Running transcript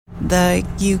The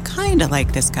you kind of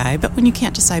like this guy, but when you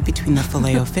can't decide between the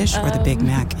Filet-O-Fish or the Big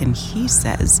Mac, and he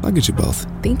says, I'll get you both.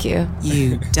 Thank you.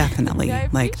 You definitely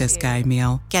like this guy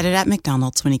meal. Get it at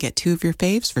McDonald's when you get 2 of your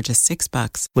faves for just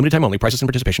 $6. Limited time only. Prices and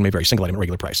participation may vary. Single item at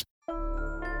regular price.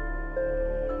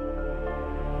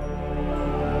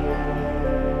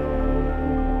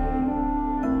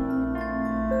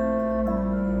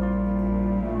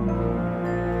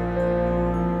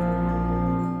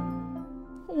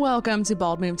 Welcome to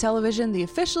Bald Move Television, the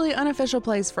officially unofficial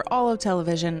place for all of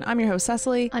television. I'm your host,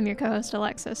 Cecily. I'm your co-host,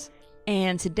 Alexis.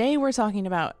 And today we're talking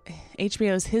about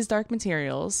HBO's His Dark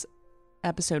Materials,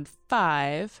 episode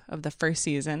 5 of the first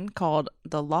season, called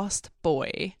The Lost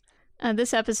Boy.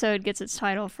 This episode gets its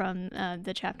title from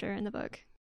the chapter in the book.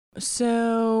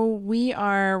 So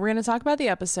we're going to talk about the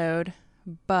episode,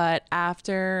 but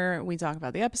after we talk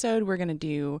about the episode, we're going to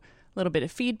do a little bit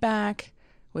of feedback,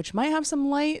 which might have some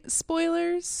light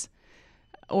spoilers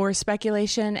or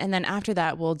speculation. And then after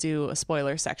that, we'll do a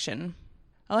spoiler section.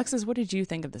 Alexis, what did you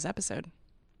think of this episode?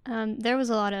 There was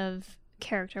a lot of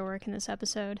character work in this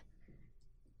episode,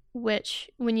 which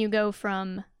when you go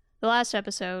from the last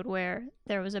episode where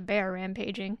there was a bear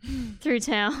rampaging through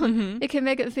town, it can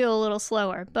make it feel a little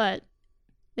slower, but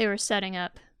they were setting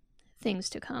up things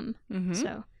to come.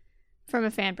 So from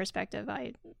a fan perspective,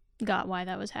 I got why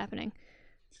that was happening.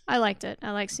 I liked it.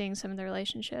 I like seeing some of the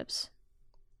relationships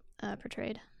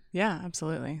portrayed. Yeah,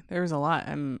 absolutely. There was a lot,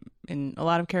 in a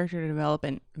lot of character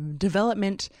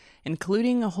development,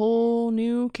 including a whole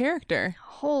new character.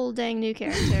 Whole dang new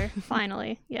character,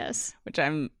 finally. Yes. Which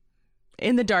I'm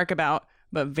in the dark about,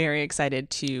 but very excited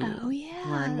to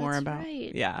learn more that's about.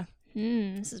 Right. Yeah.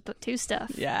 This is book 2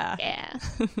 stuff. Yeah. Yeah.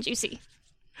 Juicy.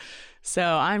 So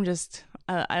I'm just,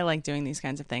 I like doing these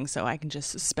kinds of things, so I can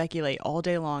just speculate all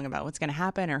day long about what's going to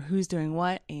happen or who's doing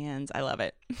what, and I love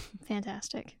it.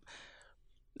 Fantastic.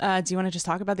 Do you want to just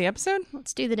talk about the episode?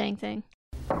 Let's do the dang thing.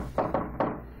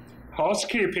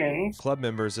 Housekeeping. Club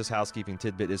members, this housekeeping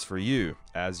tidbit is for you.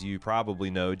 As you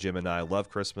probably know, Jim and I love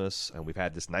Christmas, and we've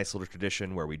had this nice little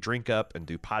tradition where we drink up and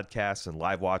do podcasts and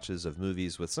live watches of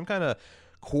movies with some kind of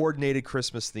coordinated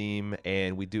Christmas theme,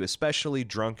 and we do especially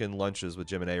drunken lunches with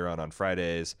Jim and Aaron on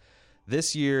Fridays.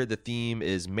 This year, the theme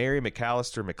is Mary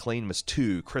McAllister McClainmas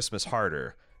 2, Christmas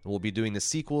Harder. And we'll be doing the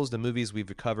sequels to movies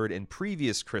we've covered in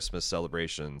previous Christmas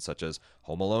celebrations, such as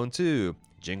Home Alone 2,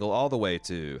 Jingle All the Way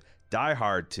 2, Die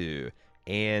Hard 2,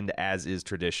 and, as is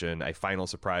tradition, a final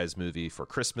surprise movie for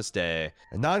Christmas Day.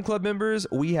 And non-club members,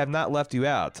 we have not left you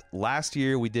out. Last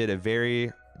year, we did a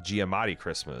very Giamatti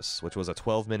Christmas, which was a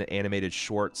 12-minute animated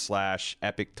short /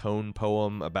 epic tone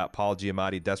poem about Paul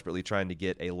Giamatti desperately trying to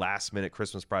get a last-minute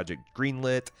Christmas project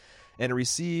greenlit, and it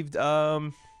received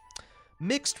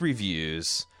mixed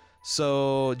reviews.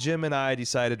 So Jim and I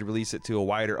decided to release it to a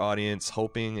wider audience,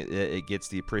 hoping it gets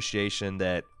the appreciation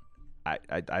that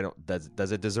I don't.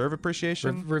 Does it deserve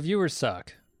appreciation? Reviewers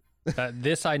suck.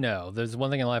 This I know. There's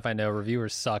one thing in life I know.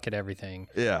 Reviewers suck at everything.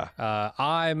 Yeah.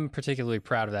 I'm particularly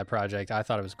proud of that project. I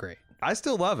thought it was great. I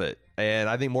still love it, and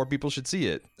I think more people should see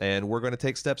it, and we're going to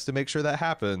take steps to make sure that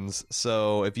happens.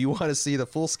 So if you want to see the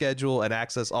full schedule and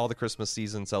access all the Christmas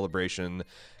season celebration,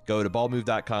 go to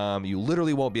baldmove.com. You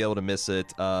literally won't be able to miss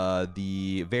it.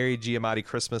 The very Giamatti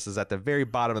Christmas is at the very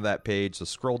bottom of that page, so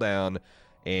scroll down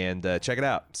and check it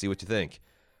out. See what you think.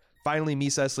 Finally, me,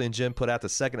 Cecily, and Jim put out the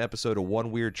second episode of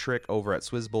One Weird Trick over at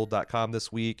swizzbold.com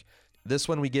this week. This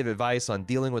one, we give advice on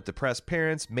dealing with depressed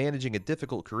parents, managing a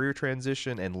difficult career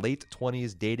transition, and late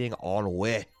 20s dating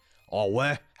ennui.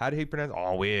 Ennui? How do you pronounce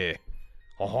ennui?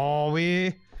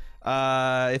 Ennui?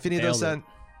 If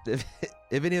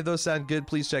any of those sound good,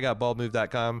 please check out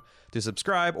baldmove.com to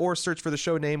subscribe or search for the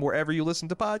show name wherever you listen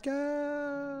to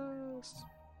podcasts.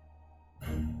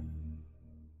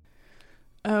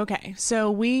 Okay, so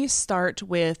we start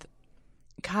with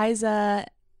Kaisa,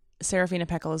 Serafina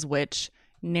Pekkala's witch,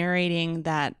 narrating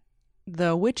that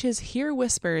the witches hear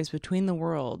whispers between the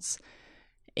worlds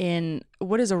in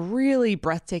what is a really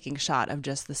breathtaking shot of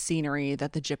just the scenery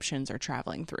that the Egyptians are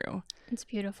traveling through. It's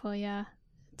beautiful, yeah.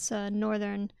 It's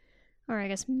northern, or I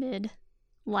guess mid,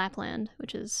 Lapland,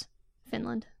 which is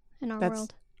Finland in our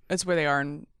world. That's where they are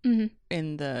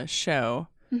in the show.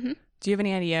 Do you have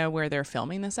any idea where they're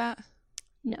filming this at?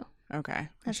 No. Okay.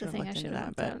 That's the thing I should have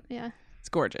looked up. Yeah. It's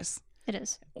gorgeous. It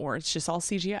is. Or it's just all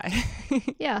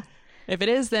CGI. Yeah. If it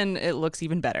is, then it looks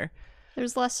even better.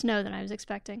 There's less snow than I was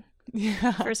expecting.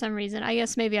 Yeah. For some reason. I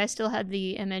guess maybe I still had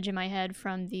the image in my head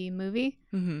from the movie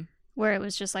where it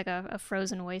was just like a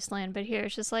frozen wasteland. But here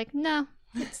it's just like, no,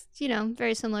 it's,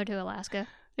 very similar to Alaska.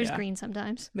 There's green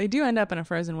sometimes. They do end up in a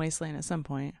frozen wasteland at some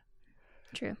point.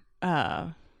 True.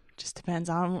 Just depends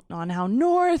on how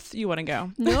north you want to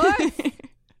go. North.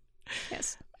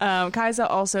 Yes. Kaisa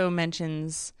also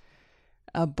mentions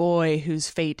a boy whose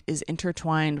fate is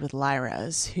intertwined with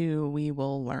Lyra's, who we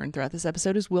will learn throughout this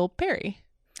episode is Will Perry.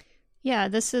 Yeah,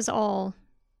 this is all.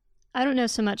 I don't know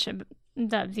so much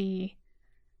that the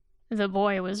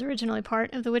boy was originally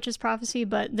part of the witch's prophecy,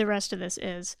 but the rest of this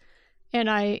is. And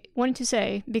I wanted to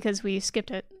say, because we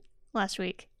skipped it last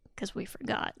week, because we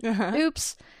forgot.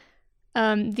 Oops.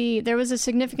 There was a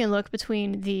significant look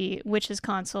between the witch's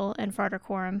console and Farder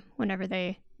Quorum whenever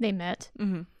they met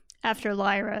after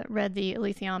Lyra read the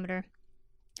alethiometer.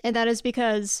 And that is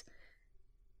because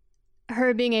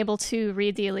her being able to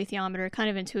read the alethiometer kind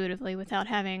of intuitively without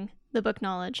having the book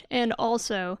knowledge, and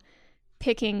also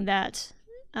picking that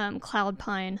cloud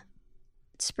pine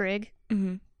sprig,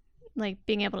 like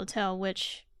being able to tell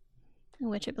which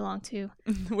it belonged to.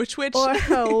 Which witch?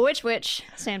 Or which witch,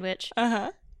 sandwich.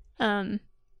 Uh-huh.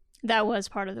 That was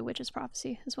part of the witch's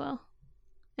prophecy as well.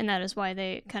 And that is why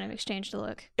they kind of exchanged a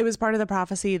look. It was part of the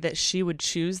prophecy that she would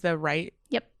choose the right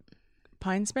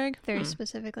pine sprig? Very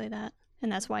specifically that.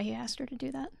 And that's why he asked her to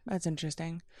do that. That's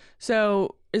interesting.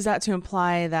 So is that to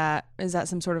imply that, is that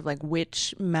some sort of like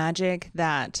witch magic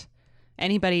that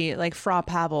anybody, like Fra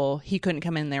Pavel, he couldn't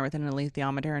come in there with an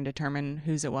alethiometer and determine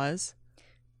whose it was?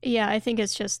 Yeah, I think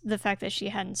it's just the fact that she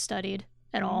hadn't studied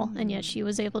at all, and yet she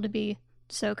was able to be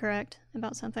so correct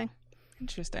about something.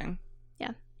 Interesting.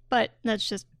 Yeah, but that's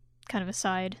just kind of a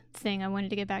side thing I wanted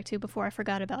to get back to before I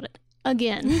forgot about it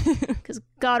again, because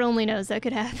God only knows that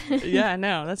could happen. Yeah,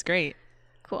 no, that's great.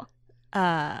 Cool.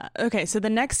 Okay, so the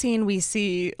next scene we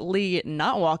see Lee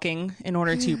not walking in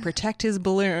order to protect his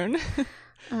balloon.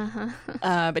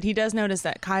 But he does notice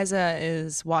that Kaisa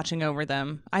is watching over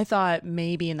them. I thought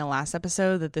maybe in the last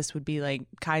episode that this would be like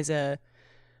Kaisa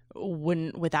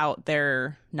wouldn't, without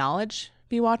their knowledge,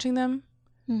 be watching them.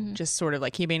 Just sort of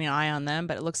like keeping an eye on them,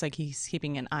 but it looks like he's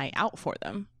keeping an eye out for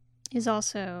them. He's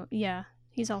also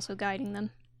guiding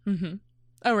them.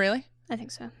 Oh, really? I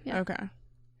think so, yeah. Okay.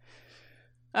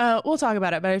 We'll talk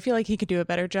about it, but I feel like he could do a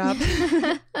better job.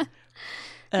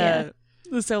 Yeah.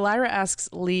 So Lyra asks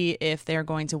Lee if they're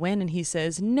going to win, and he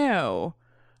says no.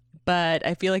 But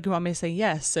I feel like you want me to say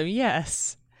yes, so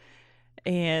yes.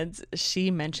 And she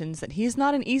mentions that he's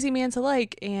not an easy man to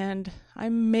like, and I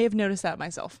may have noticed that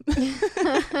myself.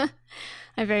 I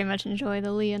very much enjoy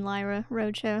the Lee and Lyra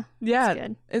roadshow. Yeah, it's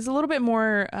good. It's a little bit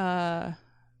more.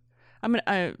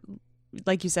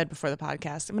 Like you said before the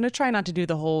podcast, I'm gonna try not to do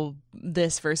the whole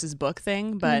this versus book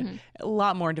thing, but a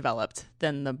lot more developed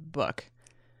than the book.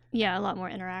 Yeah, a lot more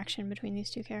interaction between these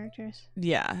two characters.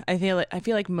 Yeah, I feel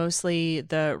like mostly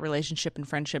the relationship and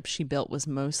friendship she built was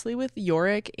mostly with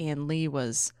Yorick, and Lee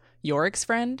was Yorick's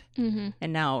friend. And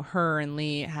now her and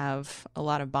Lee have a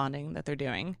lot of bonding that they're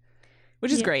doing,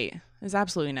 which is great. It's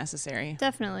absolutely necessary.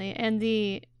 Definitely. And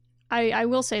I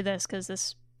will say this, because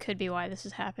this could be why this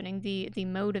is happening. The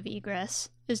mode of egress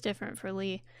is different for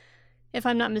Lee. If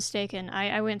I'm not mistaken,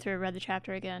 I went through and read the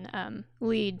chapter again.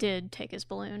 Lee did take his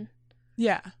balloon.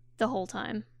 Yeah. The whole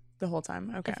time.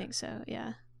 Okay. I think so,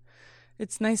 yeah.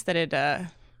 It's nice that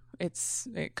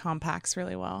it compacts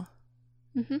really well.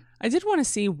 I did want to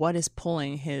see what is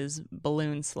pulling his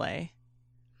balloon sleigh.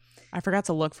 I forgot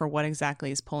to look for what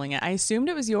exactly is pulling it. I assumed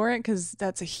it was Yorick because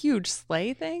that's a huge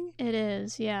sleigh thing. It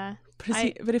is, yeah.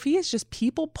 But if he is just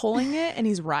people pulling it and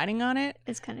he's riding on it,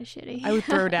 it's kind of shitty. I would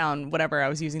throw down whatever I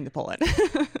was using to pull it.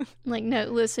 Like, no,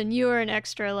 listen, you are an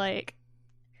extra,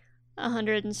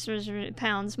 100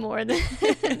 pounds more than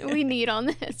we need on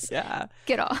this. Yeah.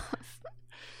 Get off.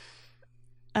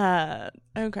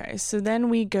 Okay, so then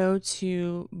we go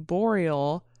to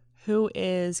Boreal, who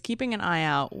is keeping an eye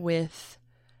out with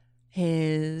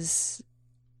his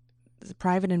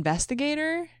private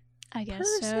investigator. I guess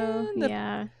so.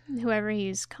 Yeah. Whoever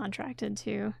he's contracted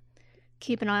to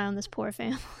keep an eye on this poor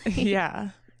family. Yeah.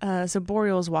 So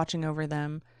Boreal's watching over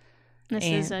them. This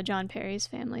is John Perry's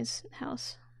family's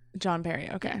house. John Perry,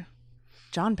 okay. Yeah.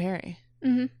 John Perry.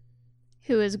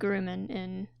 Who is Grumman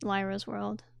in Lyra's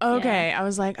world. Okay, yeah. I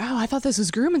was like, oh, I thought this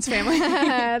was Grumman's family.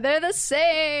 They're the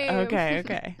same.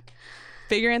 Okay.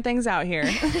 Figuring things out here.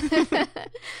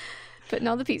 Putting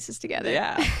all the pieces together.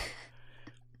 Yeah.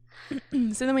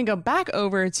 So then we go back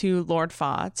over to Lord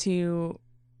Fa,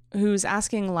 who's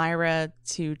asking Lyra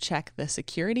to check the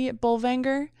security at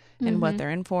Bolvangar and what they're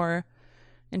in for.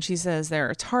 And she says there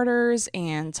are Tartars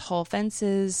and tall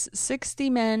fences, 60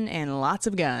 men, and lots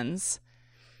of guns.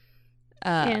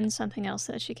 And something else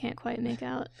that she can't quite make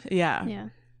out. Yeah.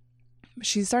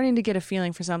 She's starting to get a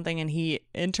feeling for something, and he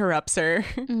interrupts her.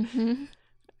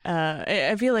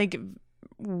 I feel like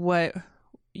what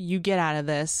you get out of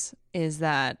this is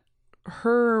that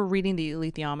her reading the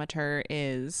alethiometer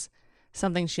is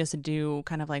something she has to do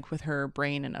kind of like with her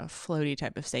brain in a floaty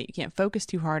type of state. You can't focus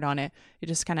too hard on it. You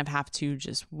just kind of have to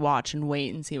just watch and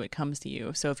wait and see what comes to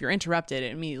you. So if you're interrupted,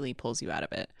 it immediately pulls you out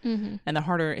of it. Mm-hmm. And the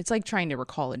harder, it's like trying to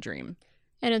recall a dream.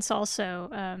 And it's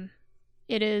also,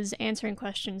 it is answering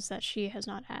questions that she has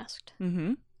not asked,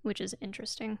 mm-hmm. which is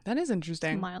interesting. That is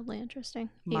interesting. It's mildly interesting.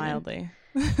 Mildly.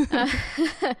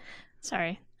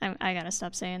 Sorry, I gotta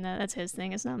stop saying that. That's his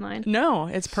thing. It's not mine. No,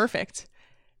 it's perfect.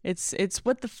 It's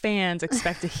what the fans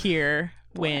expect to hear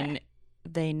when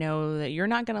they know that you're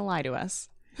not gonna lie to us,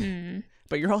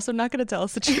 but you're also not gonna tell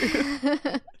us the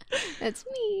truth. It's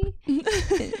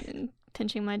me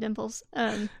pinching my dimples.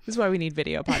 This is why we need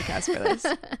video podcasts for this.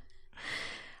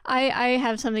 I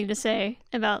have something to say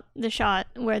about the shot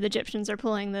where the Egyptians are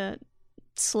pulling the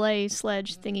sleigh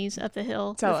sledge thingies up the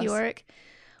hill with Yorick.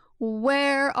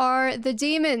 Where are the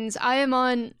demons? I am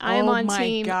on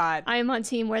team. God. I am on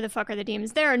team. Where the fuck are the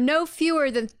demons? There are no fewer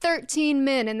than 13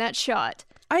 men in that shot.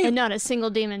 And not a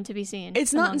single demon to be seen.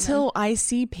 It's not until I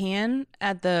see Pan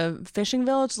at the fishing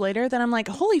village later that I'm like,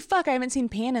 holy fuck, I haven't seen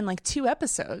Pan in like 2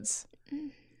 episodes.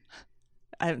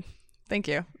 Thank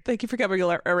you. Thank you for coming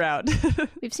around.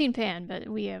 We've seen Pan, but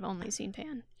we have only seen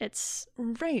Pan. It's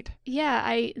right.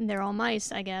 Yeah, they're all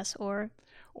mice, I guess, or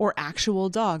actual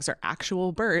dogs, or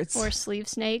actual birds, or sleeve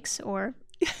snakes, or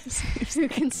who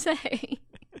can say?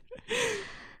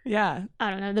 Yeah, I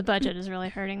don't know. The budget is really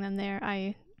hurting them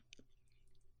there.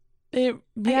 It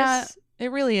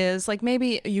really is. Like,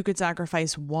 maybe you could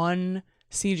sacrifice one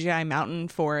CGI mountain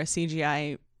for a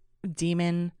CGI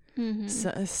demon. Mm-hmm.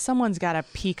 So, someone's got a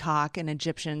peacock and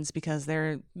Egyptians because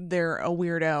they're a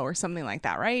weirdo or something like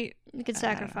that, right? You could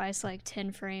sacrifice like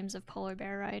 10 frames of polar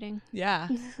bear riding. Yeah.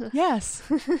 Yes.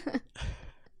 But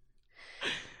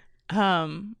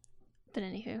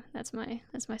anywho, that's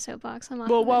my soapbox. I'm off.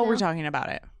 Well, while we're talking about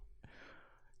it,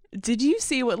 did you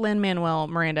see what Lin-Manuel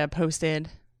Miranda posted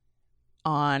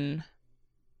on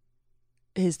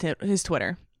his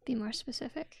Twitter? Be more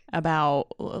specific. About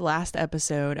last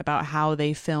episode, about how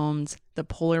they filmed the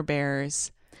polar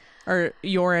bears, or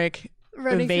Yorick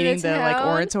evading the like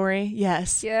oratory.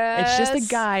 Yes. It's just a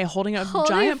guy holding a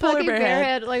giant polar bear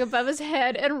head like above his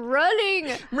head and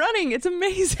running. It's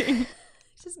amazing.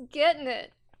 Just getting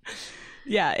it.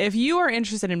 Yeah, if you are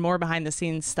interested in more behind the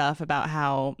scenes stuff about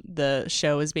how the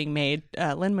show is being made,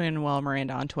 Lin-Manuel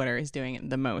Miranda on Twitter is doing it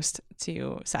the most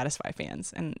to satisfy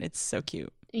fans, and it's so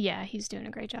cute. Yeah, he's doing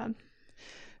a great job.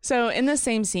 So in the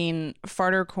same scene,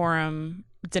 Farder Coram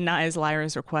denies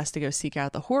Lyra's request to go seek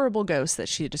out the horrible ghost that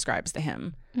she describes to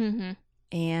him. Mm-hmm.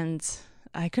 And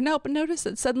I couldn't help but notice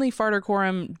that suddenly Farder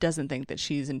Coram doesn't think that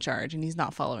she's in charge, and he's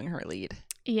not following her lead.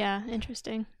 Yeah,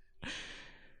 interesting.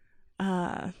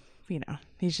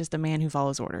 He's just a man who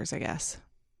follows orders, I guess.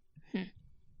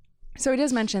 So he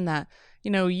does mention that,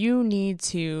 you need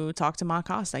to talk to Ma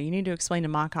Costa. You need to explain to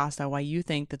Ma Costa why you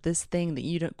think that this thing that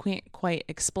you can't quite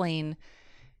explain,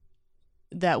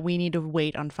 that we need to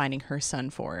wait on finding her son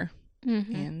for.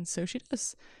 Mm-hmm. And so she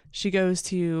does. She goes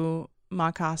to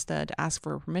Ma Costa to ask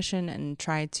for permission and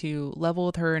try to level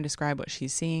with her and describe what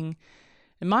she's seeing.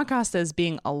 And Ma Costa is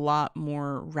being a lot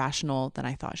more rational than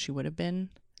I thought she would have been.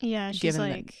 Yeah, she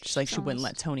wouldn't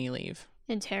let Tony leave.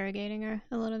 Interrogating her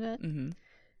a little bit. Mm-hmm.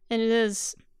 And it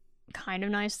is kind of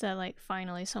nice that like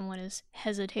finally someone is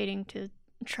hesitating to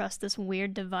trust this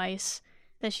weird device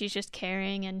that she's just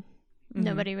carrying and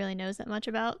nobody really knows that much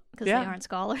about because they aren't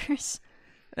scholars.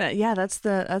 That's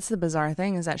the bizarre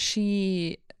thing, is that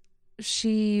she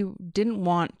didn't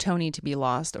want Tony to be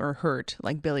lost or hurt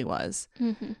like Billy was.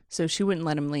 Mm-hmm. So she wouldn't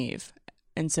let him leave.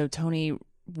 And so Tony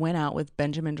went out with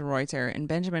Benjamin de Ruyter, and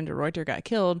Benjamin de Ruyter got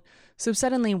killed. So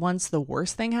suddenly, once the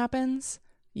worst thing happens,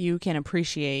 you can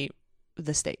appreciate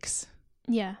the stakes.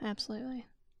 Yeah, absolutely.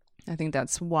 I think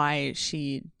that's why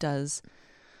she does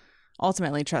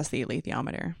ultimately trust the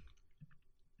alethiometer.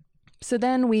 So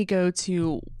then we go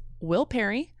to Will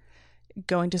Perry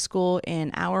going to school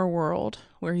in our world,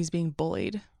 where he's being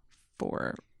bullied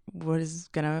for what is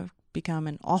going to become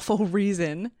an awful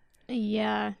reason.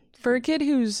 Yeah. For a kid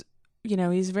who's,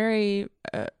 he's very,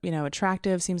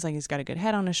 attractive, seems like he's got a good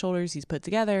head on his shoulders, he's put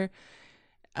together,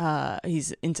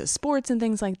 he's into sports and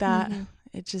things like that. Mm-hmm.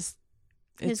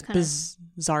 It's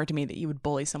bizarre to me that you would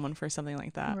bully someone for something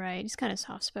like that. Right. He's kind of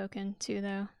soft-spoken too,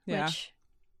 though, which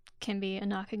can be a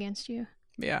knock against you.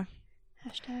 Yeah.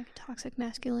 Hashtag toxic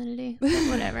masculinity.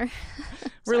 Whatever.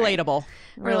 Relatable.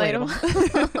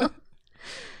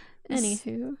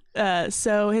 Anywho.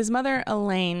 So his mother,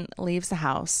 Elaine, leaves the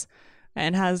house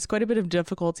and has quite a bit of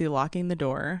difficulty locking the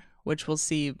door, which we'll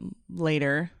see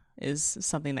later is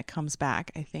something that comes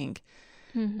back, I think.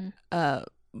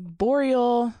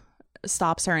 Boreal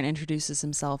stops her and introduces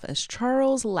himself as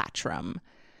Charles Latram.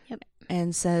 Yep.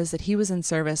 And says that he was in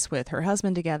service with her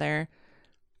husband together.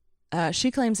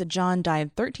 She claims that John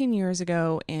died 13 years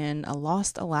ago in a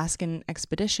lost Alaskan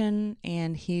expedition,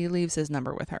 and he leaves his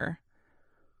number with her.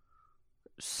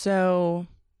 So,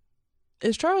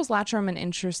 is Charles Latram an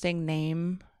interesting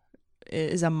name?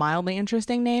 Is a mildly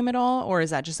interesting name at all, or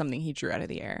is that just something he drew out of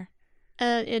the air?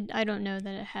 I don't know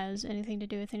that it has anything to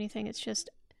do with anything. It's just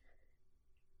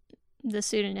the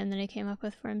pseudonym that he came up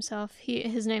with for himself.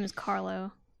 His name is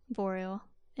Carlo Boreal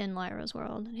in Lyra's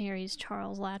world, and here he's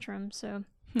Charles Latram, so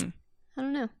I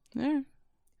don't know. Yeah.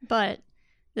 But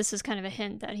this is kind of a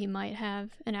hint that he might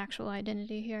have an actual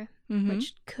identity here,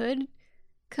 which could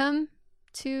come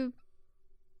to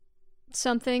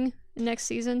something next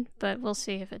season, but we'll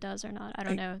see if it does or not. I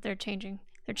don't know. They're changing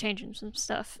some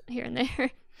stuff here and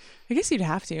there. I guess you'd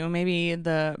have to. Maybe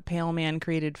the Pale Man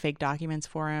created fake documents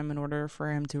for him in order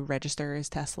for him to register his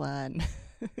Tesla. And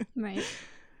Right.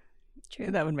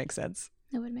 True. That would make sense.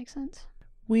 That would make sense.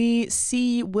 We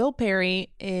see Will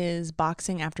Perry is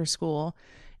boxing after school,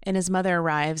 and his mother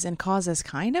arrives and causes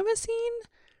kind of a scene.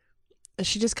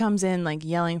 She just comes in like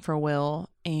yelling for Will,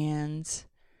 and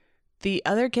the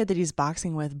other kid that he's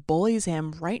boxing with bullies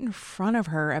him right in front of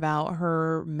her about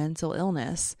her mental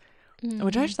illness,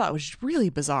 which I just thought was really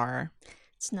bizarre.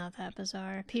 It's not that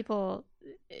bizarre. People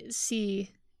see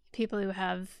people who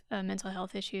have mental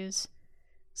health issues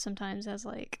sometimes as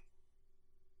like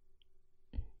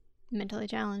mentally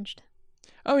challenged.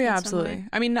 Oh, yeah, in some absolutely. way.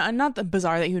 I mean, not the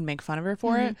bizarre that he would make fun of her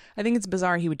for it. I think it's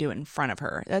bizarre he would do it in front of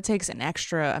her. That takes an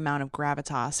extra amount of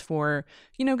gravitas for,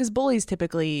 because bullies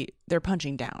typically, they're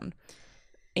punching down.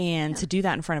 And to do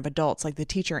that in front of adults, like the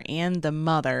teacher and the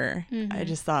mother, I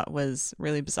just thought was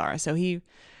really bizarre. So he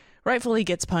rightfully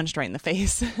gets punched right in the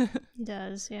face. He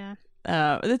does, yeah.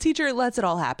 The teacher lets it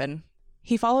all happen.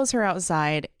 He follows her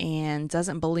outside and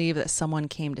doesn't believe that someone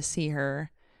came to see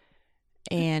her.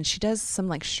 And she does some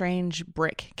like strange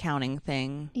brick counting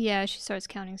thing. Yeah, she starts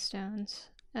counting stones.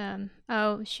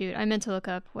 Oh, shoot. I meant to look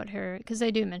up what her, because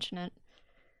they do mention it,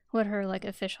 what her like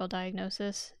official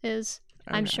diagnosis is.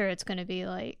 Okay. I'm sure it's going to be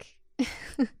like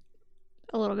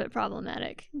a little bit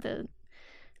problematic, the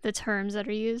terms that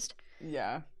are used.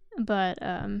 Yeah. But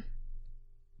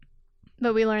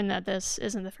we learned that this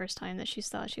isn't the first time that she's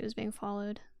thought she was being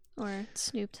followed or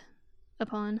snooped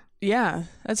upon. Yeah,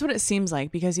 that's what it seems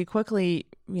like, because he quickly,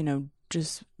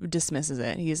 just dismisses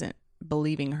it. He isn't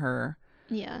believing her.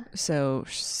 Yeah. So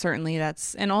certainly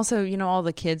that's, and also, all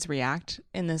the kids react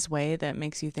in this way that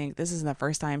makes you think this isn't the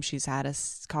first time she's had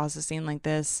caused a scene like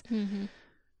this. And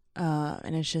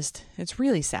it's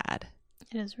really sad.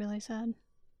 It is really sad.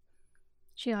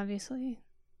 She obviously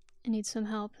needs some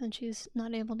help and she's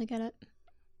not able to get it.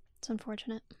 It's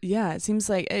unfortunate. Yeah,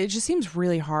 it just seems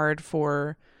really hard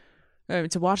for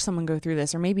to watch someone go through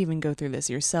this, or maybe even go through this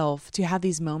yourself, to have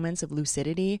these moments of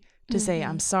lucidity to say,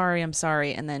 I'm sorry,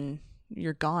 and then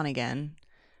you're gone again.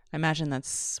 I imagine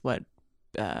that's what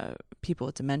people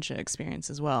with dementia experience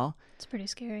as well. It's pretty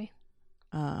scary.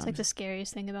 It's like the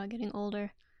scariest thing about getting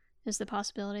older is the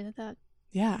possibility that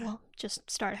will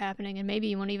just start happening, and maybe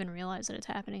you won't even realize that it's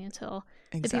happening until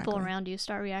the people around you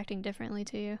start reacting differently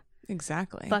to you.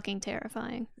 Exactly. Fucking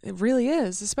terrifying. It really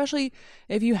is, especially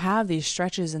if you have these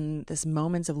stretches and this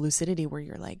moments of lucidity where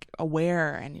you're like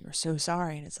aware and you're so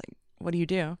sorry, and it's like, what do you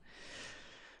do?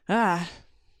 Yeah,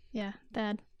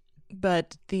 bad.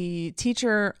 But the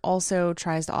teacher also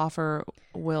tries to offer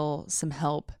Will some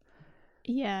help.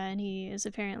 Yeah, and he is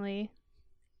apparently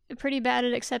pretty bad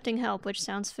at accepting help, which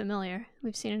sounds familiar.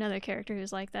 We've seen another character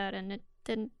who's like that, and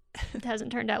it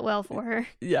hasn't turned out well for her.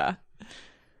 Yeah.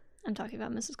 I'm talking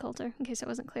about Mrs. Coulter, in case it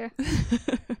wasn't clear.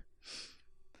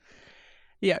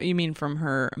 Yeah, you mean from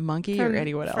her monkey or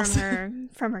anyone else?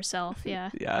 From herself, yeah.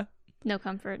 Yeah. No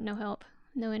comfort, no help,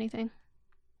 no anything.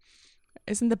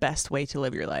 Isn't the best way to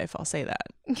live your life, I'll say that.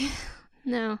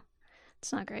 No,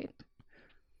 it's not great.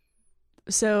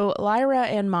 So Lyra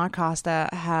and Ma Costa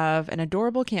have an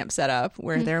adorable camp set up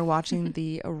where they're watching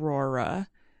the aurora,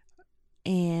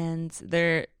 and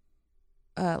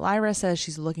Lyra says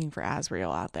she's looking for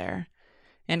Asriel out there,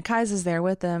 and Kai's is there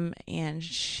with them, and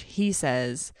he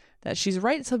says that she's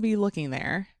right to be looking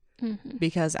there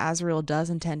because Asriel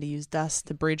does intend to use dust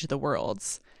to bridge the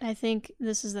worlds. I think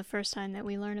this is the first time that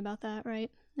we learn about that, right,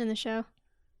 in the show?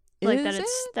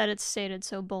 That it's stated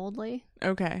so boldly.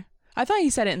 Okay. I thought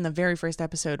he said it in the very first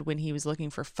episode when he was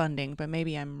looking for funding, but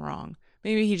maybe I'm wrong.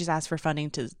 Maybe he just asked for funding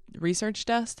to research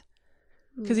dust?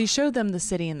 Because he showed them the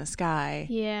city in the sky.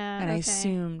 Yeah, and I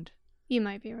assumed... You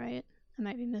might be right. I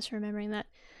might be misremembering that.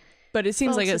 But it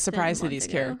seems Folks, like a it's been a surprise to month these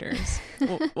ago. characters.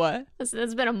 What?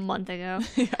 That's been a month ago.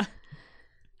 Yeah.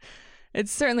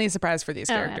 It's certainly a surprise for these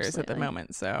Oh, characters at the absolutely.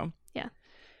 moment. So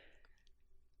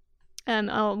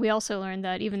We also learned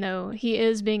that even though he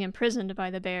is being imprisoned by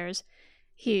the bears,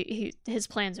 his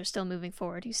plans are still moving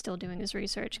forward. He's still doing his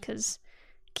research because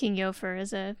King Yofer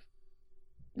is a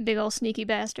big old sneaky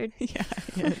bastard. yeah,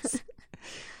 he is.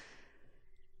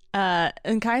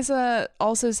 And Kaisa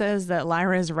also says that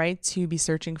Lyra is right to be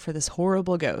searching for this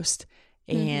horrible ghost.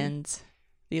 And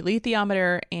the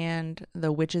alethiometer and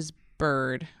the witch's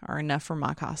bird are enough for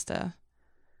Makasta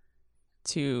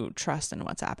to trust in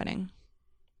what's happening.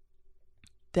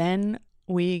 Then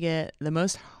we get the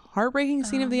most heartbreaking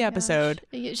scene of the episode.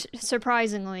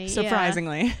 Surprisingly.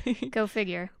 Surprisingly. Yeah. Go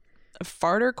figure.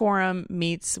 Farter Coram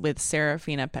meets with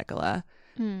Serafina Pekkala,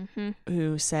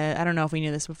 who said, I don't know if we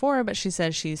knew this before, but she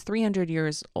says she's 300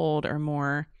 years old or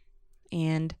more.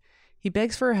 And he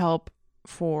begs for help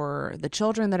for the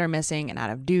children that are missing and out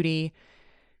of duty.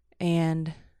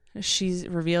 And she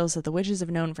reveals that the witches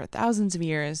have known for thousands of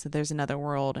years that there's another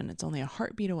world and it's only a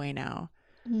heartbeat away now.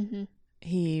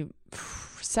 He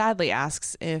sadly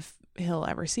asks if he'll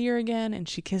ever see her again, and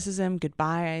she kisses him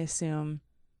goodbye, I assume,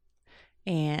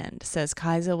 and says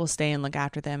Kaisa will stay and look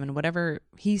after them, and whatever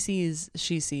he sees,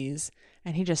 she sees,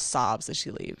 and he just sobs as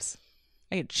she leaves.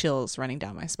 I get chills running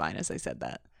down my spine as I said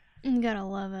that. You gotta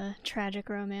love a tragic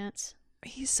romance.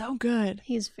 He's so good.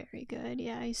 He's very good.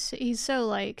 Yeah, he's so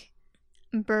like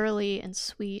burly and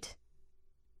sweet.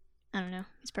 I don't know.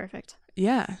 He's perfect.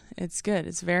 Yeah, it's good.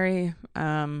 It's very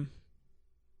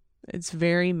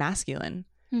masculine.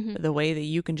 The way that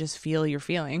you can just feel your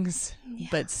feelings,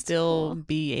 but still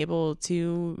be able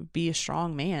to be a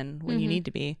strong man when you need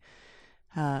to be.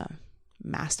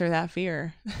 Master that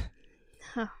fear.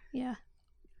 Oh, yeah.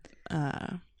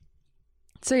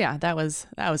 So yeah, that was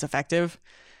effective.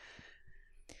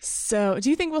 So do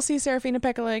you think we'll see Serafina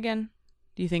Pekkala again?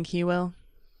 Do you think he will?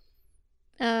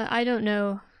 I don't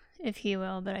know if he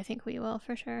will, but I think we will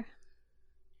for sure.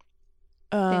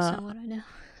 Based on what I know.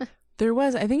 There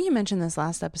was, I think you mentioned this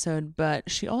last episode,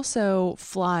 but she also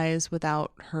flies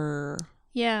without her...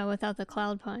 Yeah, without the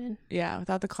cloud pine. Yeah,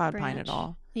 without the cloud pine at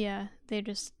all. Yeah, they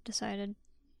just decided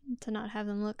to not have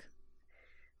them look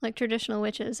like traditional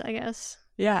witches, I guess.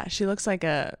 Yeah, she looks like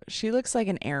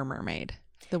an air mermaid.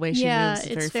 The way she moves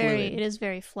is fluid. It is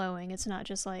very flowing. It's not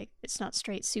just like, it's not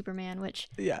straight Superman, which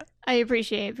yeah, I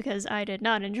appreciate because I did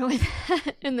not enjoy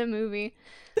that in the movie.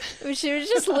 She was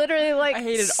just literally like I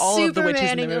hated all of the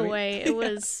witches in the movie. away. It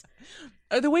was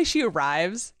the way she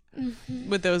arrives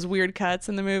with those weird cuts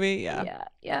in the movie. Yeah.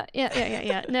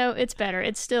 No, it's better.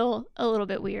 It's still a little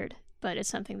bit weird, but it's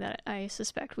something that I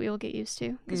suspect we will get used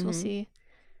to because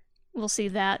we'll see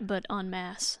that, but en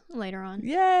masse later on.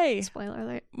 Yay! Spoiler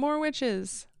alert. More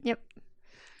witches. Yep.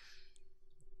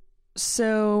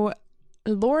 So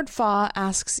Lord Fa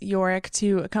asks Yorick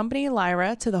to accompany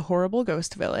Lyra to the horrible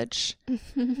ghost village.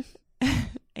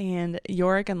 And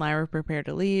Yorick and Lyra prepare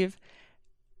to leave.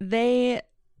 They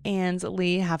and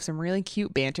Lee have some really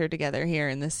cute banter together here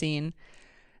in this scene.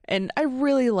 And I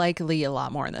really like Lee a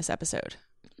lot more in this episode.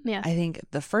 Yeah. I think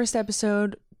the first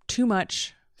episode, too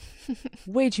much.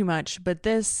 Way too much, but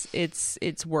this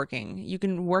it's working. You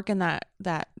can work in that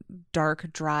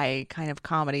dark, dry kind of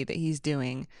comedy that he's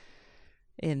doing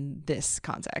in this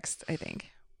context, I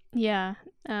think. Yeah.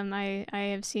 I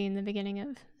have seen the beginning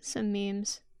of some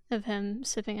memes of him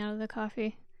sipping out of the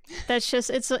coffee. That's just,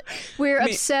 it's like, we're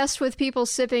obsessed with people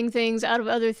sipping things out of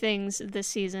other things this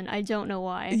season. I don't know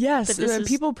why. Yes,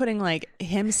 people putting like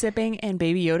him sipping and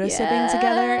Baby Yoda sipping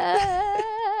together.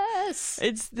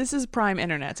 This is prime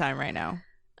internet time right now.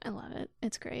 I love it.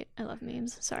 It's great. I love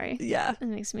memes. Sorry. Yeah. It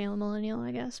makes me a millennial,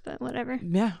 I guess, but whatever.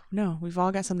 Yeah, no, we've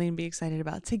all got something to be excited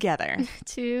about together.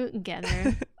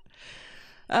 Together.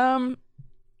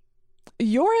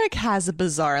 Yorick has a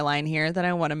bizarre line here that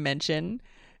I want to mention.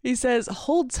 He says,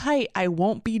 "Hold tight, I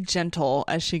won't be gentle,"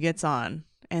 as she gets on.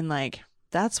 And like,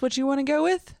 that's what you want to go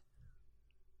with?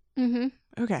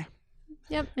 Okay.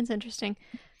 Yep, it's interesting.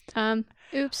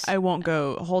 Oops. I won't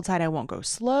go, hold tight, I won't go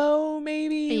slow,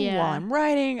 maybe, while I'm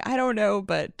writing. I don't know,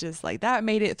 but just like that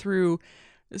made it through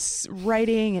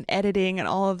writing and editing and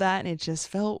all of that, and it just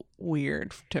felt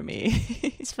weird to me.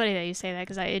 It's funny that you say that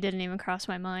because it didn't even cross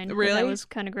my mind. Really? That was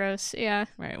kind of gross. Yeah.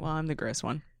 Right, well, I'm the gross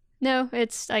one. No,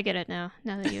 I get it now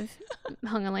that you've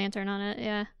hung a lantern on it.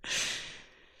 Yeah.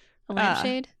 A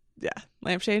lampshade? Yeah,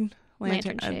 lampshade.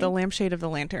 Lantern shade. The lampshade of the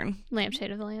lantern.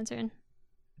 Lampshade of the lantern.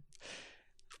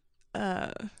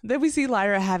 Then we see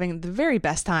Lyra having the very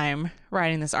best time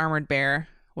riding this armored bear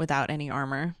without any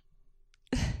armor.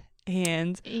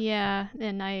 And yeah,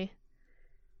 and I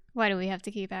Why do we have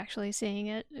to keep actually seeing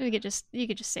it? You could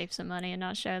just save some money and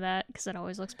not show that, because it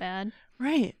always looks bad.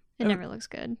 Right. It never looks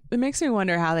good. It makes me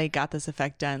wonder how they got this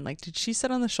effect done. Like, did she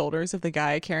sit on the shoulders of the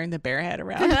guy carrying the bear head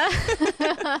around?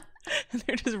 And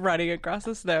they're just running across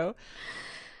the snow.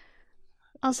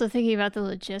 Also thinking about the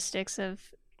logistics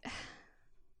of,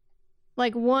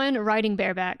 like, 1, riding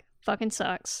bareback fucking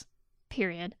sucks,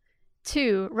 period.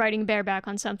 2, riding bareback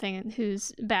on something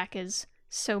whose back is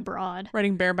so broad.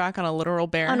 Riding bareback on a literal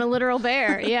bear. On a literal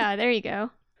bear. Yeah, there you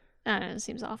go. I don't know, it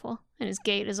seems awful. And his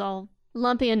gait is all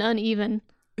lumpy and uneven.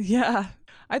 Yeah.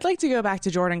 I'd like to go back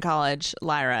to Jordan College,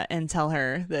 Lyra, and tell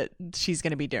her that she's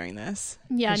going to be doing this.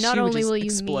 Yeah, 'Cause not she would only just will you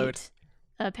explode. meet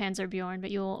a Panzerbjorn,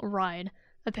 but you'll ride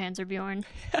a Panzerbjorn.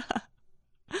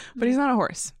 But he's not a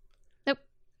horse. Nope.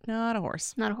 Not a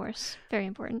horse. Not a horse. Very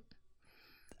important.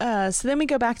 So then we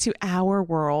go back to our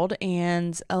world,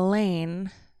 and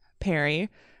Elaine Perry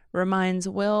reminds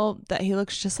Will that he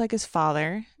looks just like his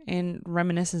father and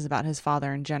reminisces about his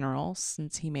father in general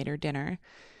since he made her dinner.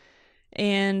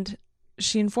 And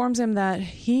she informs him that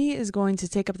he is going to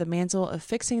take up the mantle of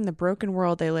fixing the broken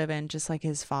world they live in, just like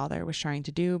his father was trying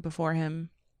to do before him.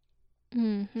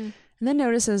 Mm-hmm. And then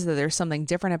notices that there's something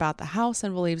different about the house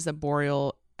and believes that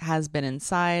Boreal has been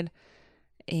inside,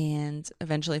 and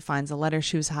eventually finds a letter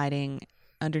she was hiding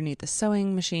underneath the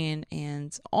sewing machine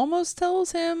and almost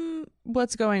tells him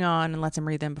what's going on and lets him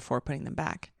read them before putting them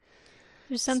back.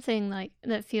 There's something like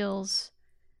that feels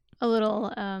a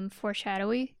little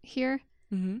foreshadowy here.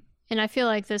 Mm-hmm. And I feel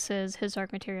like this is his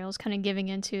Dark Materials kind of giving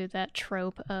into that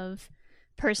trope of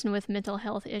person with mental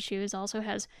health issues also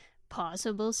has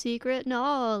possible secret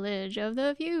knowledge of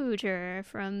the future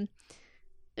from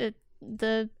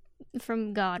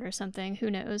from God or something.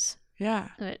 Who knows? Yeah.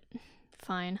 But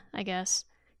fine, I guess.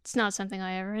 It's not something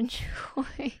I ever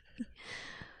enjoy.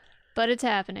 But it's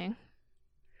happening.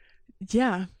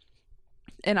 Yeah.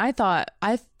 And I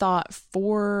thought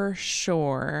for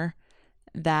sure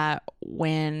that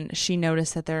when she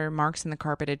noticed that their marks in the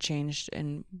carpet had changed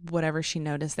and whatever she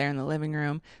noticed there in the living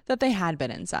room, that they had been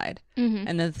inside. Mm-hmm.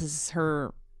 And that this is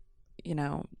her,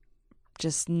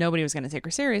 just nobody was going to take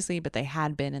her seriously, but they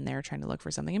had been in there trying to look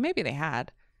for something. And maybe they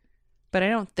had, but I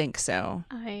don't think so.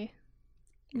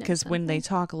 Because when they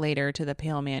talk later to the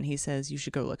pale man, he says, you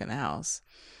should go look in the house.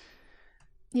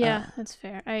 Yeah, that's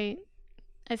fair. I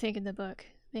think in the book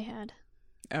they had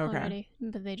already,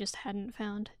 but they just hadn't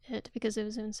found it because it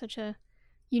was in such a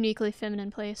uniquely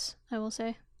feminine place, I will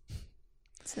say.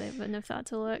 So they wouldn't have thought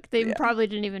to look. They probably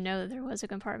didn't even know that there was a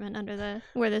compartment under that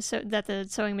the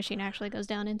sewing machine actually goes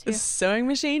down into. The sewing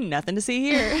machine? Nothing to see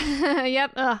here.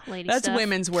 Yep. Lady That's stuff.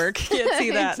 women's work. Can't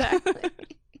see that. Exactly.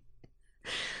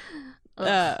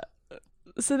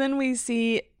 So then we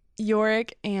see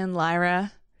Yorick and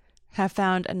Lyra have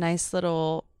found a nice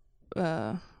little,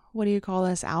 what do you call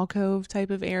this, alcove type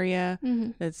of area.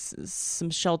 Mm-hmm. That's some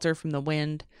shelter from the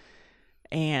wind.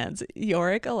 And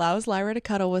Yorick allows Lyra to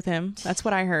cuddle with him. That's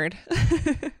what I heard.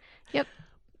 Yep.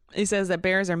 He says that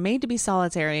bears are made to be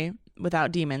solitary,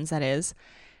 without demons, that is.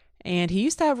 And he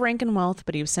used to have rank and wealth,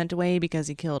 but he was sent away because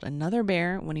he killed another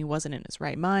bear when he wasn't in his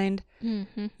right mind.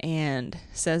 Mm-hmm. And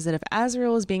says that if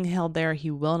Azrael is being held there,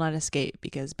 he will not escape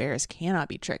because bears cannot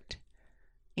be tricked.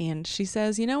 And she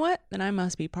says, you know what? Then I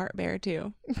must be part bear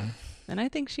too. And I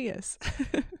think she is.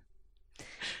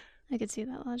 I could see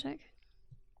that logic.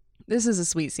 This is a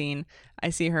sweet scene.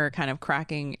 I see her kind of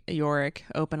cracking Yorick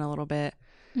open a little bit.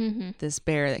 Mm-hmm. This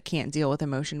bear that can't deal with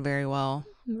emotion very well.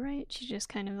 Right. She's just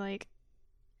kind of like,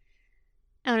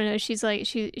 I don't know. She's like,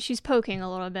 she's poking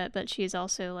a little bit, but she's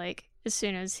also like, as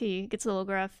soon as he gets a little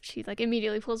gruff, she like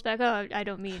immediately pulls back. Oh, I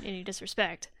don't mean any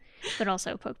disrespect, but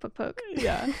also poke.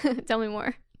 Yeah. Tell me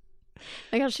more.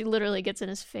 Like how she literally gets in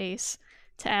his face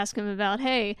to ask him about,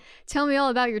 hey, tell me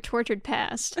all about your tortured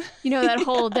past. You know, that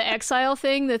whole, the exile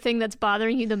thing, the thing that's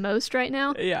bothering you the most right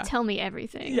now? Yeah. Tell me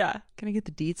everything. Yeah. Can I get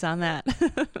the deets on that?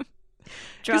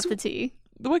 Drop the tea.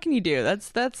 What can you do?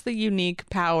 That's the unique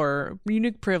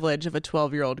privilege of a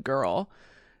 12-year-old girl,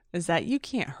 is that you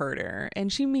can't hurt her.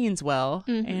 And she means well.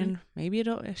 Mm-hmm. And maybe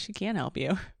she can help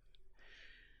you.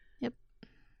 Yep.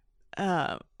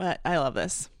 But I love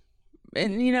this.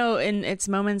 And, and it's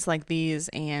moments like these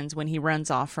and when he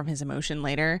runs off from his emotion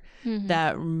later, Mm-hmm.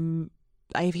 that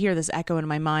I hear this echo in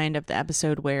my mind of the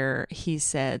episode where he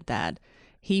said that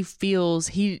he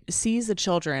sees the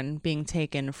children being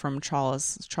taken from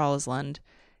Charlesland,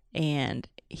 and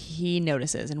he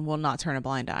notices and will not turn a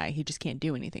blind eye. He just can't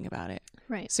do anything about it.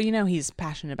 Right. So, he's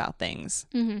passionate about things.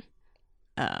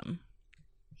 Mm-hmm.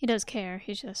 He does care.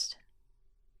 He's just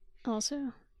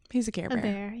also he's a Care a Bear.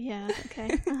 bear. Yeah.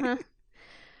 Okay. Uh-huh.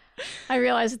 I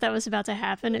realized that was about to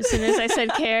happen as soon as I said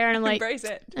care, and I'm like, Embrace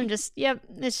it. I'm just, yep,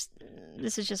 this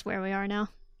is just where we are now.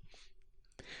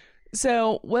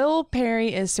 So Will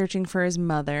Perry is searching for his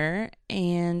mother,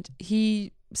 and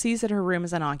he sees that her room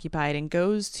is unoccupied and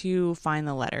goes to find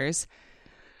the letters,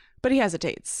 but he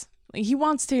hesitates. He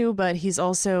wants to, but he's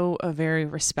also a very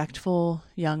respectful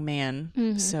young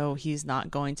man, so he's not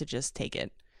going to just take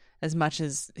it, as much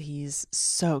as he's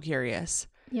so curious.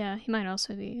 Yeah, he might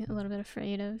also be a little bit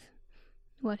afraid of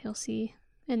what he'll see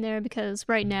in there, because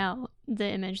right now the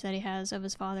image that he has of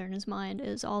his father in his mind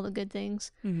is all the good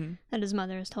things that his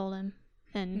mother has told him.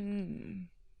 And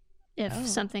if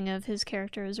something of his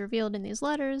character is revealed in these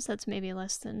letters that's maybe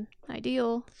less than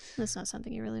ideal, that's not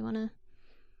something you really want to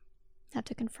have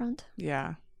to confront.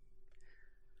 Yeah.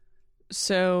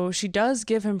 So she does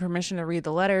give him permission to read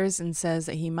the letters and says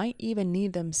that he might even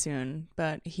need them soon,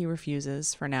 but he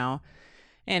refuses for now.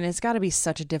 And it's got to be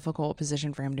such a difficult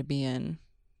position for him to be in,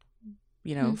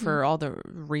 you know, for all the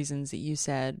reasons that you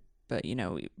said. But, you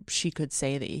know, she could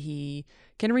say that he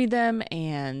can read them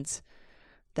and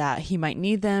that he might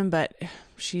need them, but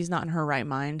she's not in her right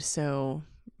mind. So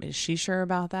is she sure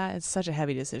about that? It's such a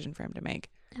heavy decision for him to make.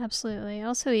 Absolutely.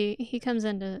 Also, he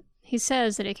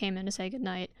says that he came in to say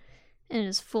goodnight, and it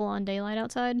is full on daylight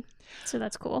outside. So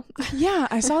that's cool. Yeah,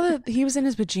 I saw that he was in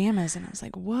his pajamas, and I was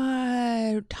like,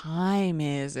 what time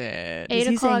is it? 8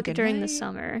 o'clock during the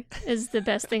summer is the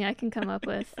best thing I can come up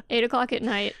with. 8 o'clock at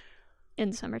night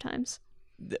in the summer times.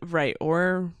 Right,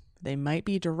 or they might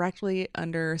be directly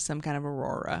under some kind of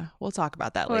aurora. We'll talk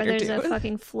about that later, or there's too. a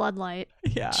fucking floodlight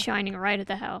Yeah. shining right at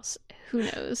the house. Who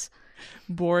knows?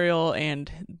 Boreal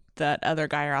and that other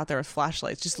guy are out there with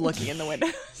flashlights just looking in the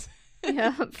windows.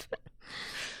 Yep.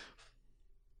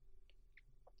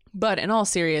 But in all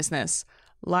seriousness,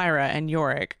 Lyra and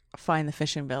Yorick find the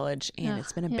fishing village, and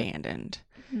it's been abandoned.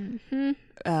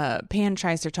 Pan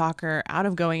tries to talk her out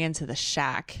of going into the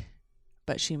shack,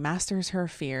 but she masters her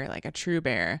fear like a true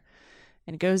bear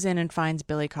and goes in and finds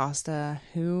Billy Costa,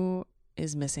 who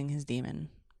is missing his demon.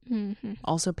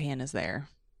 Also, Pan is there.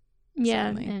 Yeah,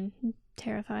 Sadly. and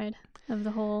terrified of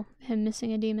the whole him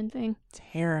missing a demon thing.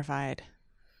 Terrified.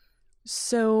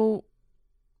 So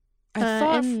I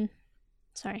thought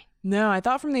I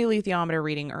thought from the alethiometer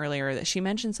reading earlier that she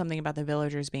mentioned something about the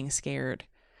villagers being scared,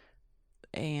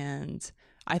 and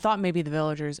I thought maybe the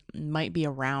villagers might be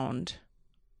around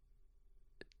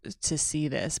to see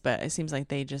this, but it seems like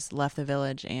they just left the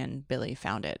village and Billy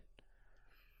found it.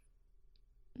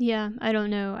 Yeah, I don't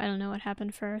know what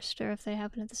happened first, or if they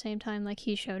happened at the same time. Like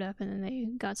he showed up and then they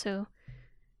got so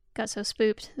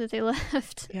spooked that they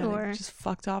left, Yeah, or they just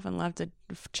fucked off and left a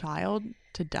child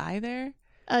to die there.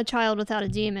 A child without a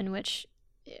demon, which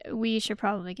we should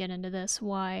probably get into this.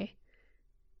 Why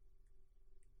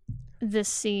this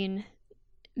scene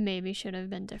maybe should have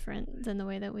been different than the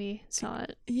way that we saw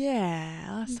it.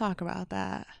 Yeah, let's talk about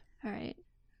that. All right.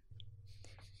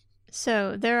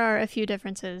 So there are a few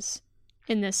differences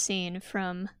in this scene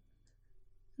from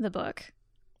the book,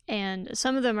 and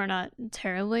some of them are not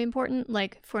terribly important.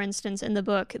 Like, for instance, in the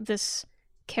book, this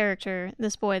character,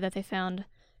 this boy that they found,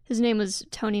 his name was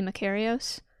Tony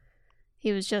Macarios.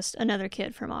 He was just another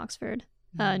kid from Oxford,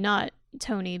 not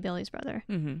Tony, Billy's brother.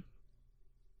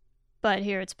 But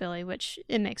here it's Billy, which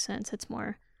it makes sense. It's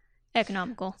more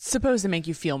economical. It's supposed to make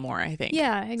you feel more, I think.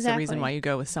 Yeah, exactly. It's the reason why you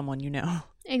go with someone you know.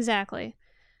 Exactly.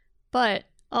 But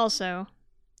also,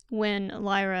 when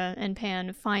Lyra and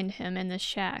Pan find him in this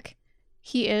shack,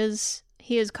 he is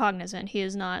cognizant. He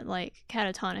is not like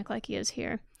catatonic like he is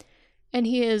here. And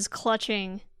he is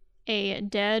clutching a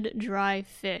dead, dry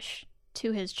fish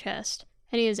to his chest.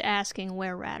 And he is asking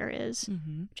where Ratter is,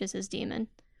 which is his demon.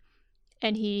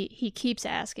 And he keeps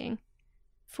asking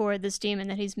for this demon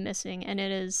that he's missing. And it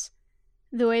is,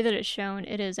 the way that it's shown,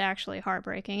 it is actually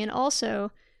heartbreaking. And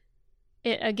also,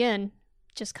 it again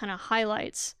just kind of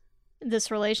highlights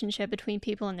this relationship between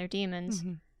people and their demons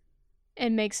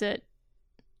and makes it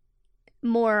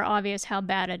more obvious how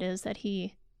bad it is that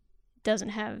he doesn't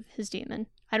have his demon.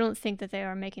 I don't think that they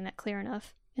are making that clear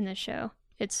enough in this show.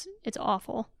 It's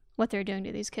awful what they're doing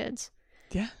to these kids.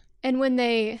 Yeah. And when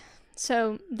they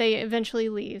eventually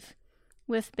leave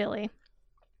with Billy,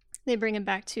 they bring him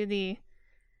back to the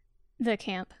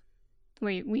camp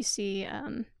where we see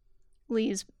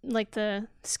Lee's, like the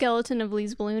skeleton of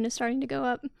Lee's balloon is starting to go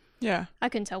up. Yeah. I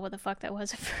couldn't tell what the fuck that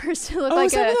was at first. It looked Oh, like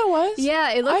is that what that was?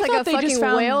 Yeah, it looked I like a thought they just fucking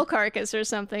found- whale carcass or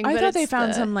something. I but thought they it's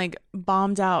found some like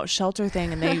bombed out shelter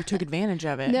thing and they took advantage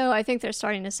of it. No, I think they're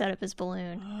starting to set up his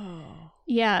balloon. Oh.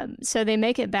 Yeah, so they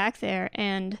make it back there,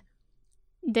 and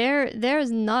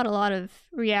there's not a lot of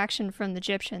reaction from the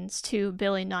Egyptians to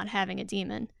Billy not having a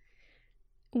demon.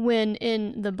 when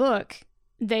in the book,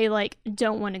 they like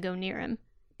don't want to go near him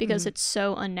because it's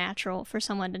so unnatural for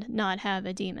someone to not have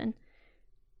a demon.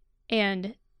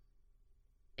 And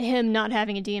him not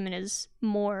having a demon is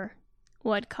more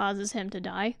what causes him to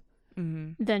die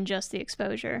than just the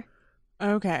exposure.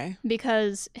 Okay.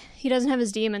 Because he doesn't have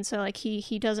his demon, so like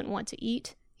he doesn't want to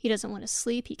eat. He doesn't want to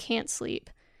sleep. He can't sleep.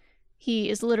 He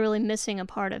is literally missing a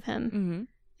part of him.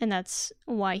 And that's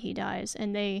why he dies.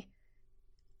 And they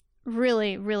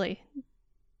really, really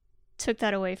took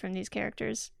that away from these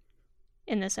characters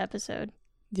in this episode.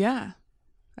 Yeah.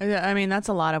 I mean, that's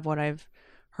a lot of what I've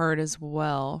heard as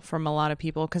well from a lot of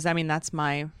people, because I mean, that's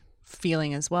my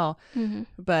feeling as well.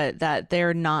 But that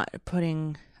they're not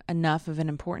putting enough of an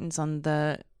importance on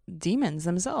the demons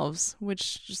themselves,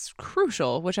 which is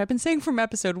crucial, which I've been saying from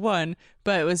episode 1,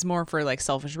 but it was more for like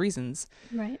selfish reasons.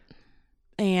 Right.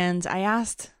 And I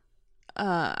asked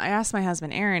my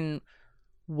husband Aaron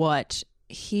what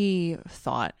he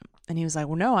thought, and he was like,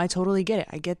 well, no, I totally get it.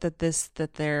 I get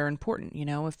that they're important. You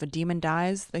know, if a demon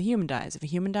dies, the human dies. If a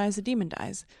human dies, the demon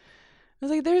dies. I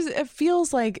was like, it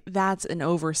feels like that's an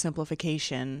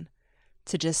oversimplification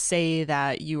to just say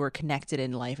that you are connected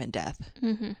in life and death.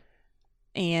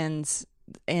 And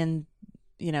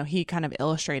you know, he kind of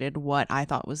illustrated what I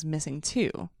thought was missing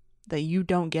too, that you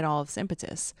don't get all of this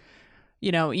impetus.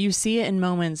 You know, you see it in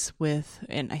moments with,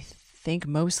 and I think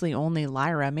mostly only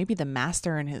Lyra, maybe the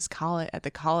master in his at the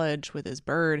college with his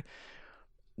bird.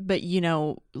 But, you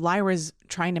know, Lyra's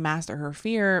trying to master her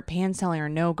fear. Pan's telling her,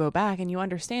 no, go back. And you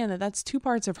understand that that's two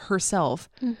parts of herself.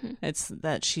 It's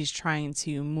that she's trying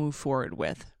to move forward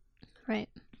with. Right.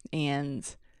 And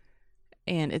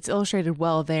it's illustrated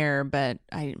well there. But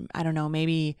I don't know,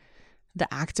 maybe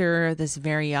the actor, this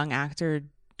very young actor,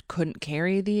 couldn't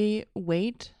carry the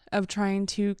weight of trying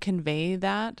to convey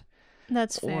that.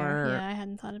 That's fair. Yeah, I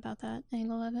hadn't thought about that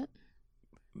angle of it.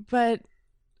 But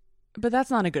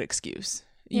that's not a good excuse.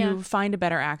 You find a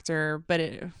better actor, but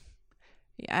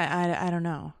I don't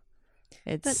know.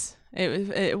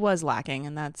 It was lacking,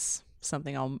 and that's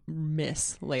something I'll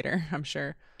miss later, I'm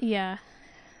sure. Yeah.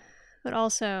 But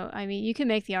also, I mean, you can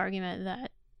make the argument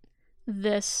that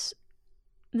this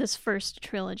first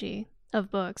trilogy of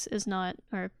books is not,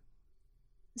 or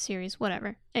series,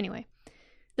 whatever. Anyway,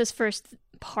 this first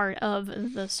part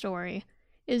of the story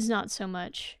is not so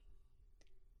much,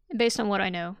 based on what I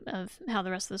know of how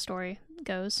the rest of the story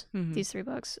goes, these 3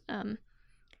 books,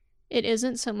 it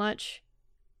isn't so much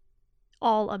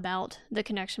all about the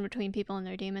connection between people and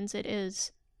their demons. It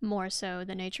is more so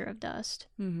the nature of dust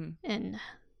and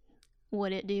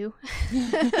what it do.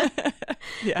 The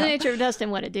nature of dust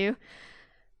and what it do.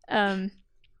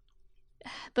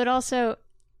 But also,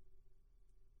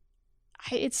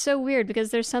 it's so weird because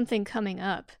there's something coming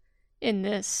up in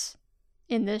this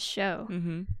show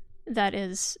that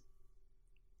is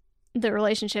the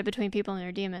relationship between people and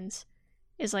their demons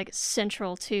is like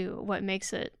central to what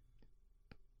makes it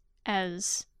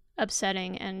as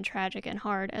upsetting and tragic and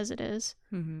hard as it is.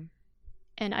 And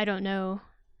I don't know.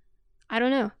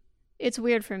 It's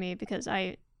weird for me because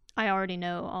I already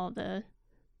know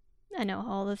I know how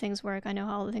all the things work. I know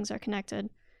how all the things are connected.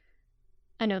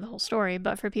 I know the whole story,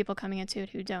 but for people coming into it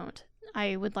who don't,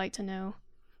 I would like to know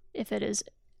if it is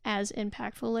as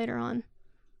impactful later on.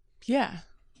 Yeah,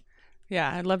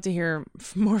 I'd love to hear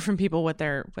more from people what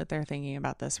they're thinking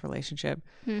about this relationship,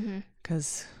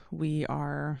 because we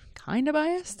are kind of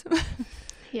biased,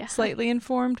 slightly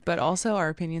informed, but also our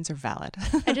opinions are valid.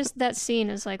 That scene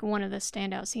is like one of the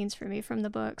standout scenes for me from the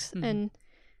books, and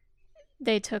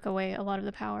they took away a lot of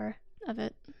the power of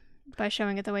it by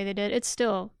showing it the way they did. It's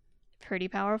still pretty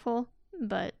powerful,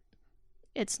 but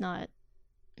it's not.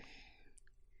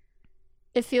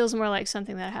 It feels more like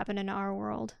something that happened in our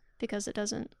world because it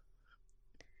doesn't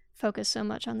focus so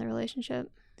much on the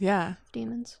relationship. Yeah,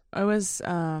 demons. I was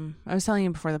telling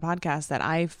you before the podcast that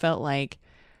I felt like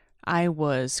I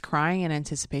was crying in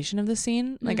anticipation of the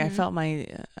scene. Like I felt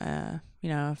I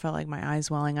felt like my eyes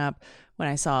welling up when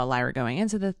I saw Lyra going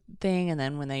into the thing, and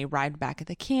then when they arrived back at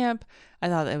the camp, I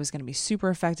thought that it was going to be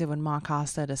super effective when Ma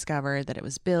Costa discovered that it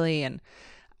was Billy, and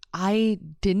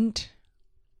it didn't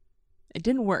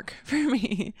work for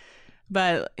me.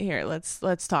 But here,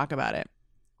 let's talk about it.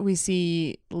 We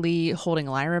see Lee holding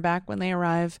Lyra back when they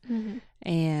arrive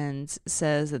and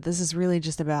says that this is really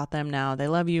just about them now. They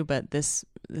love you, but this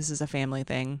is a family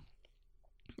thing.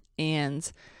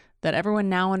 And that everyone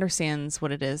now understands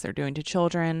what it is they're doing to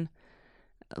children.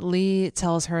 Lee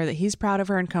tells her that he's proud of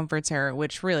her and comforts her,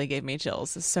 which really gave me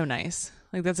chills. It's so nice.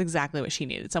 Like, that's exactly what she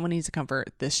needed. Someone needs to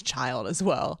comfort this child as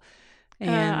well.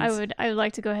 And I would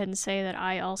like to go ahead and say that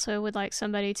I also would like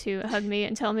somebody to hug me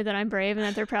and tell me that I'm brave and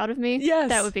that they're proud of me. Yes.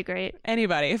 That would be great.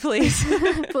 Anybody, please.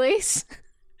 Please.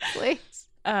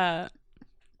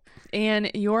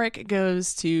 And Yorick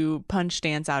goes to punch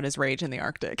dance out his rage in the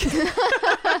Arctic. He's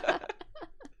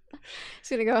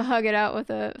gonna go hug it out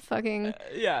with a fucking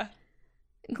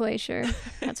glacier.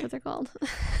 That's what they're called.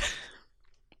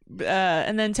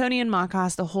 And then Tony and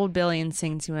Makasta hold Billy and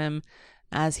sing to him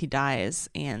as he dies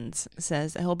and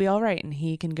says that he'll be all right and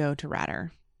he can go to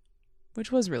Ratter, which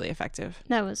was really effective.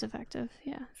 That was effective.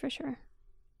 Yeah, for sure.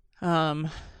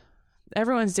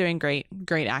 Everyone's doing great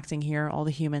acting here, all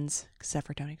the humans except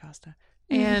for Tony Costa.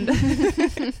 And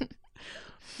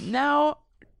now,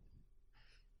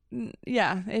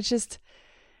 it's just,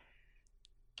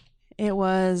 it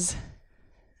was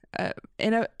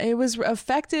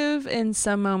effective in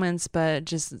some moments, but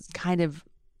just kind of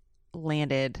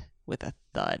landed with a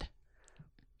thud.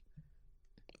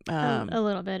 A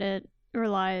little bit. It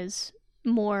relies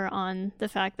more on the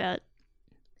fact that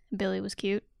Billy was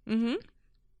cute. Mm-hmm.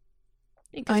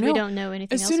 Because we don't know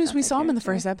anything else. As soon as we saw him in the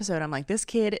first episode, I'm like, this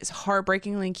kid is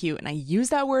heartbreakingly cute. And I use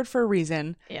that word for a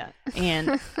reason. Yeah.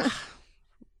 And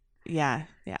yeah.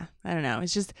 I don't know.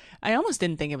 It's just, I almost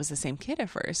didn't think it was the same kid at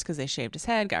first because they shaved his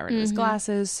head, got rid of his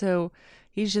glasses. So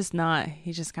he's just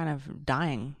kind of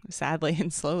dying sadly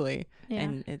and slowly. Yeah.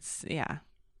 And it's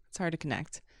hard to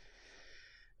connect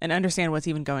and understand what's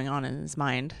even going on in his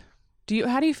mind.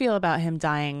 How do you feel about him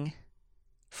dying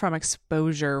from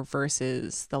exposure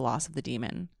versus the loss of the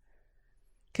demon?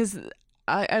 Because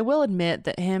I will admit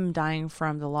that him dying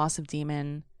from the loss of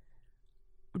demon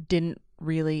I didn't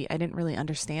really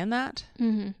understand that.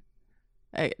 Mm-hmm.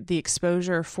 The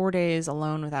exposure, 4 days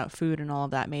alone without food and all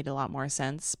of that made a lot more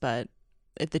sense. But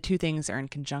if the two things are in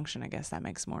conjunction, I guess that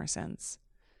makes more sense.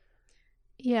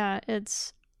 Yeah,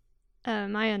 it's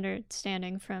my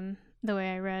understanding from the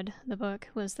way I read the book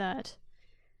was that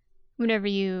whenever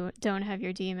you don't have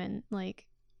your demon, like,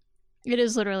 it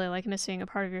is literally like missing a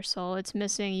part of your soul. It's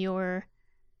missing your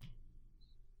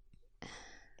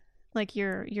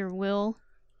will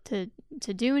to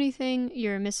do anything.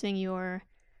 You're missing your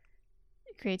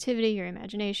creativity, your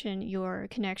imagination, your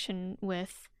connection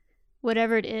with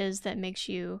whatever it is that makes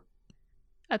you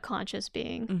a conscious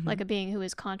being, like a being who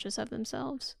is conscious of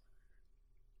themselves.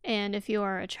 And if you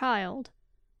are a child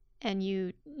and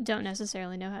you don't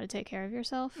necessarily know how to take care of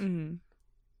yourself,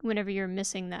 whenever you're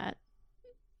missing that.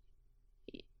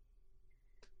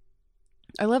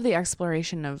 I love the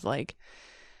exploration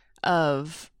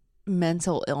of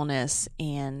mental illness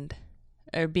and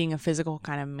being a physical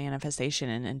kind of manifestation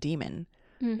and a demon.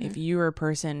 If you're a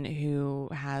person who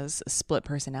has a split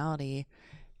personality,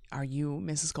 are you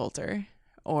Mrs. Coulter?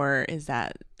 Or is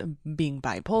that being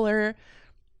bipolar?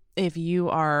 If you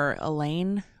are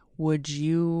Elaine, would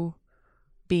you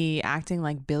be acting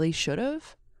like Billy should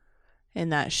have?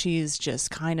 And that she's just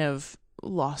kind of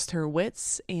lost her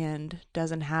wits and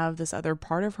doesn't have this other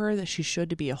part of her that she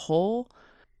should to be a whole.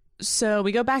 So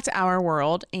we go back to our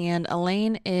world, and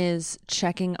Elaine is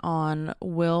checking on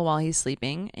Will while he's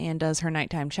sleeping and does her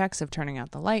nighttime checks of turning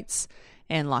out the lights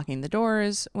and locking the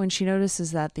doors when she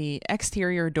notices that the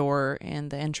exterior door and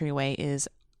the entryway is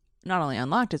not only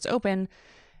unlocked, it's open,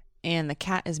 and the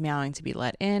cat is meowing to be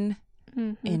let in.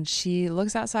 And she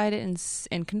looks outside it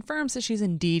and confirms that she's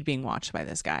indeed being watched by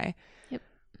this guy. Yep.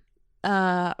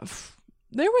 I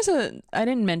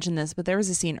didn't mention this, but there was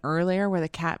a scene earlier where the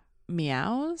cat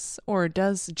meows or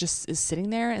is sitting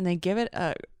there, and they give it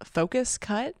a focus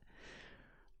cut.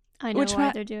 I know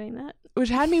why they're doing that. Which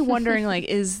had me wondering, like,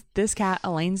 is this cat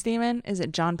Elaine's demon? Is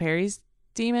it John Perry's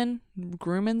demon?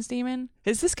 Grumman's demon?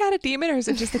 Is this cat a demon, or is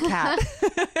it just a cat?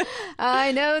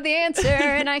 I know the answer,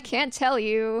 and I can't tell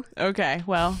you. Okay,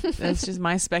 well, that's just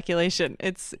my speculation.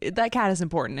 That cat is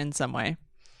important in some way.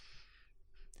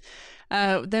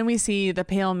 Then we see the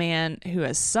pale man who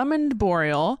has summoned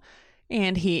Boreal,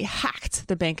 and he hacked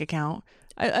the bank account.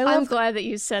 I'm glad that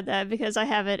you said that because I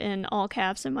have it in all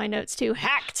caps in my notes too.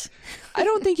 Hacked. I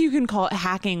don't think you can call it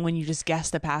hacking when you just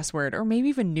guessed the password or maybe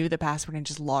even knew the password and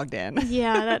just logged in.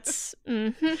 Yeah, that's...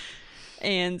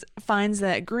 And finds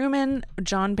that Grumman,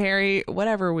 John Perry,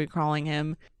 whatever we're calling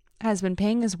him, has been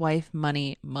paying his wife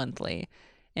money monthly.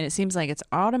 And it seems like it's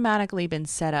automatically been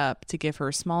set up to give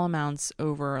her small amounts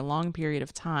over a long period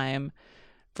of time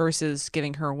versus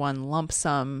giving her one lump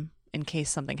sum in case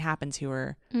something happened to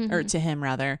her, or to him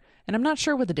rather. And I'm not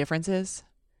sure what the difference is.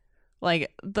 Like,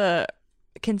 the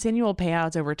continual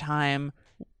payouts over time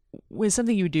was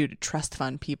something you would do to trust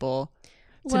fund people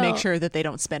to make sure that they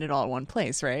don't spend it all at one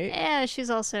place, right? Yeah, she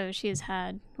has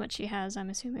had what she has, I'm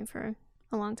assuming, for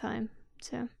a long time.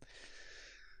 So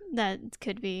that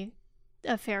could be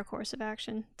a fair course of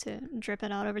action to drip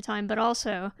it out over time. But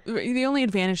also, the only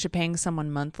advantage to paying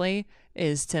someone monthly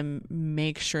is to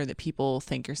make sure that people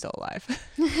think you're still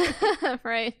alive.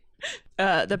 right.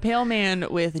 The pale man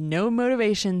with no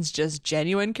motivations, just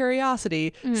genuine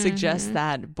curiosity, suggests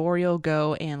that Boreal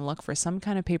go and look for some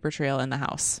kind of paper trail in the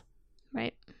house.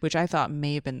 Right. Which I thought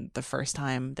may have been the first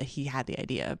time that he had the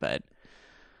idea, but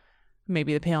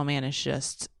maybe the pale man is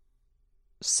just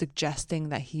suggesting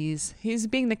that he's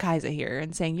being the Kaiser here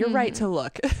and saying, you're right to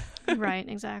look. Right,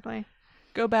 exactly.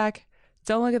 Go back.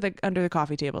 Don't look at under the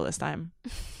coffee table this time.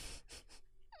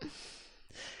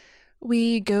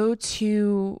 We go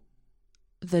to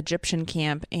the Egyptian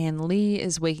camp, and Lee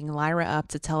is waking Lyra up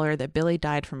to tell her that Billy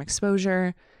died from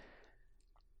exposure.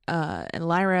 And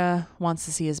Lyra wants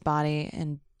to see his body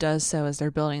and does so as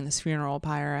they're building this funeral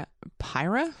pyre.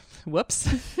 Whoops.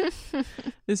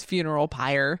 This funeral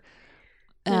pyre.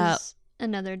 There's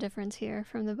another difference here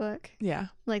from the book. Yeah.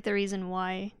 Like the reason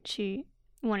why she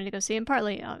wanted to go see him,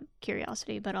 partly out of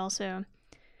curiosity, but also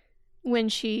when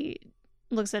she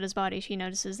looks at his body, she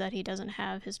notices that he doesn't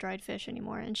have his dried fish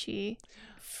anymore, and she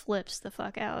flips the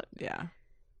fuck out. Yeah.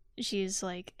 She's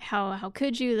like, how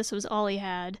could you? This was all he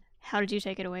had. How did you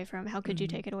take it away from him? How could you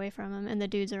take it away from him? And the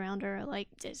dudes around her are like,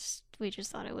 we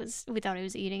thought he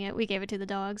was eating it. We gave it to the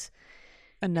dogs.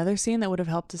 Another scene that would have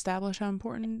helped establish how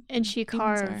important and she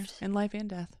carved in life and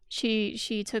death.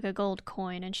 She took a gold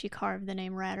coin and she carved the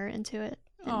name Ratter into it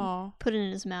and put it in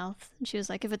his mouth. And she was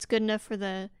like, if it's good enough for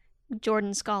the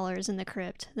Jordan scholars in the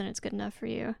crypt, then it's good enough for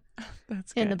you.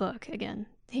 That's good. In the book. Again,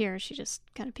 here she just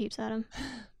kind of peeps at him.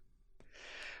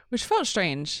 Which felt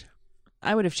strange.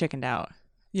 I would have chickened out.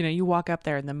 You know, you walk up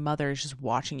there and the mother is just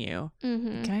watching you.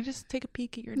 Mm-hmm. Can I just take a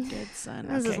peek at your dead son?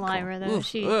 This is Lyra, cool.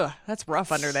 though. That's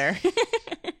rough under there.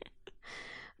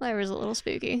 Lyra's a little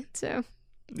spooky, so.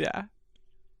 Yeah.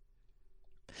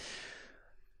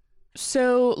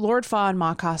 So Lord Fa and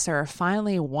Ma Costa are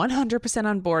finally 100%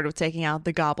 on board with taking out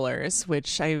the gobblers,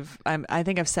 which I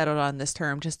think I've settled on this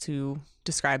term just to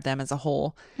describe them as a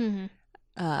whole. Mm-hmm.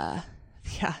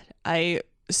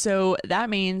 So that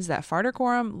means that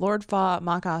Fardercorum, Lord Fa,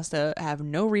 Ma Costa have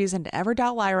no reason to ever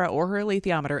doubt Lyra or her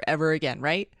alethiometer ever again,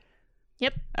 right?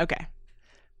 Yep. Okay.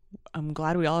 I'm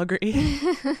glad we all agree.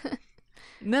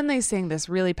 And then they sing this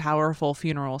really powerful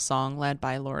funeral song led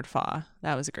by Lord Fa.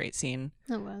 That was a great scene.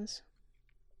 It was.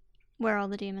 Where are all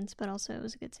the demons, but also it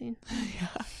was a good scene.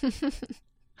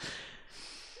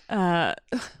 Yeah.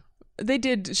 They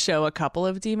did show a couple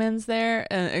of demons there,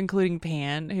 including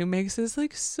Pan, who makes this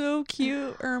like so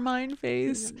cute Ermine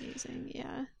face. He's amazing,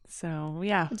 yeah. So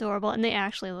yeah, adorable, and they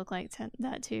actually look like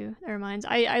that too. Ermines.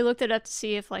 I looked it up to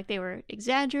see if like they were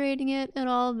exaggerating it at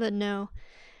all, but no,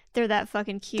 they're that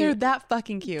fucking cute. They're that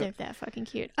fucking cute. They're that fucking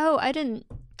cute. Oh,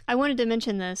 I wanted to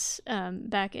mention this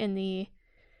back in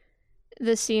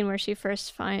the scene where she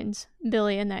first finds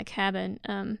Billy in that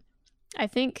cabin. I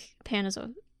think Pan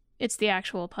it's the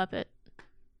actual puppet.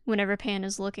 Whenever Pan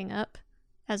is looking up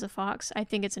as a fox, I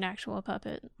think it's an actual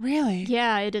puppet. Really?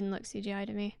 Yeah, it didn't look CGI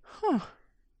to me. Huh.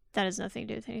 That has nothing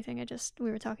to do with anything. We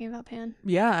were talking about Pan.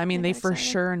 Yeah, I mean, they for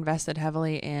sure invested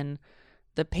heavily in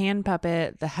the Pan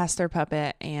puppet, the Hester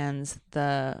puppet, and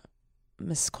the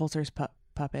Miss Coulter's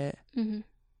puppet. Mm-hmm.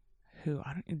 Who,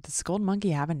 does Gold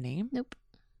Monkey have a name? Nope.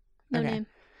 No name.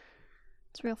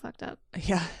 It's real fucked up.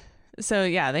 Yeah. So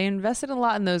yeah, they invested a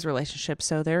lot in those relationships,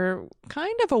 so they're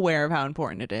kind of aware of how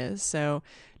important it is. So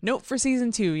note for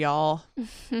season 2, y'all.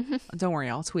 Don't worry,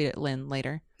 I'll tweet at Lynn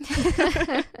later.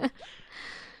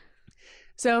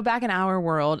 So back in our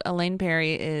world, Elaine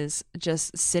Perry is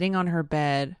just sitting on her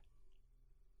bed,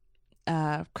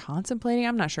 contemplating.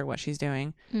 I'm not sure what she's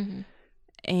doing. Mm-hmm.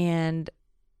 And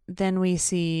then we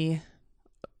see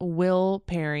Will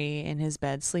Perry in his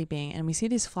bed sleeping, and we see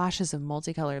these flashes of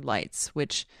multicolored lights,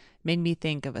 which made me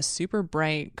think of a super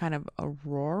bright kind of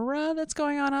aurora that's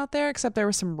going on out there, except there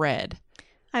was some red.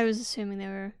 I was assuming they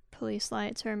were police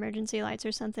lights or emergency lights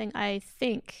or something. I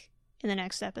think in the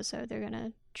next episode they're going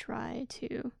to try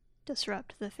to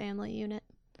disrupt the family unit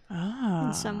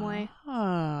in some way.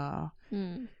 Oh.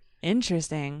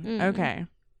 Interesting. Okay.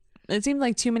 It seemed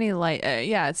like too many light.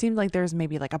 It seemed like there's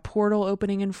maybe like a portal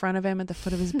opening in front of him at the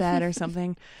foot of his bed or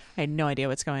something. I had no idea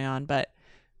what's going on, but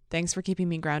thanks for keeping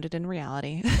me grounded in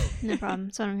reality. No problem.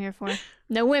 That's what I'm here for.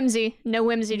 No whimsy. No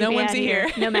whimsy to be had here.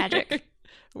 No magic.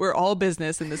 We're all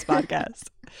business in this podcast.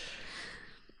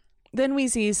 Then we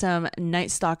see some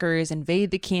Night Stalkers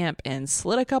invade the camp and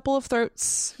slit a couple of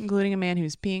throats, including a man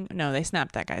who's peeing. No, they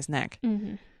snapped that guy's neck.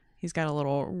 Mm-hmm. He's got a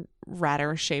little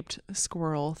ratter-shaped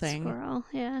squirrel thing. Squirrel,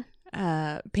 yeah.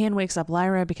 Pan wakes up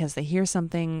Lyra because they hear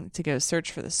something to go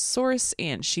search for the source,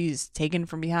 and she's taken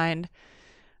from behind.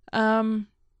 I'm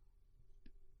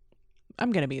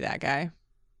gonna be that guy.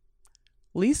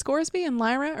 Lee Scoresby and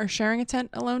Lyra are sharing a tent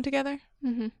alone together.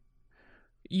 Mm-hmm.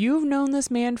 You've known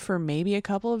this man for maybe a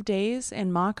couple of days,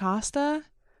 and Ma Costa,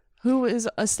 who is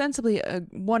ostensibly a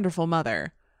wonderful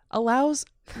mother, allows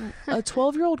a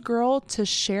 12-year-old girl to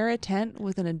share a tent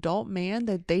with an adult man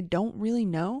that they don't really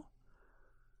know?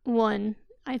 One,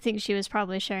 I think she was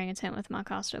probably sharing a tent with Ma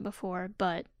Costa before,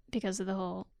 but because of the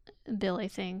whole Billy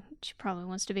thing, she probably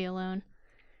wants to be alone.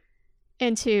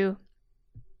 And two,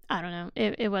 I don't know,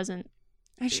 it wasn't.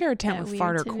 I share a tent that with weird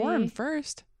Farter to Corn me.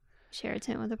 first. Share a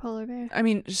tent with a polar bear. I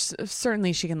mean,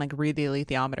 certainly she can like read the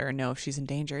alethiometer and know if she's in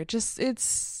danger.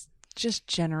 It's just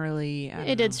generally. I don't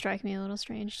It did know. strike me a little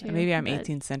strange too. Maybe I'm but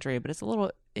 18th century, but it's a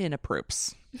little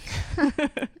inappropriate.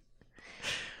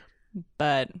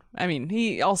 But I mean,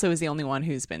 he also is the only one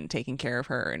who's been taking care of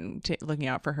her and looking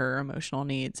out for her emotional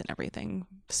needs and everything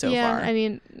so yeah, far. I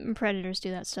mean, predators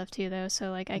do that stuff too, though.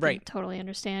 So like, I can Right. totally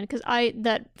understand because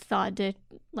that thought did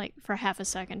like for half a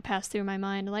second pass through my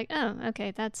mind. Like, oh,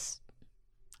 okay, that's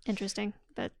interesting.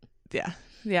 But yeah.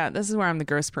 This is where I'm the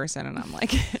gross person, and I'm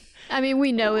like, I mean,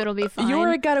 we know it'll be fine.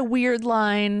 Yora got a weird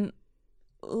line.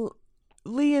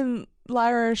 Lee and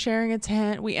Lyra are sharing a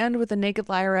tent. We end with a naked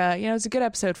Lyra. You know, it's a good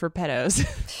episode for pedos.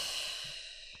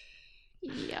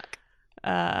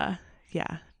 Yuck.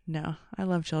 Yeah, no, I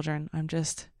love children. I'm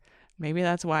just, maybe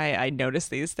that's why I notice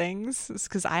these things. It's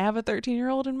because I have a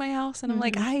 13-year-old in my house, and I'm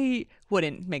like, I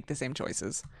wouldn't make the same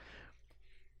choices.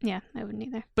 Yeah, I wouldn't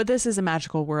either. But this is a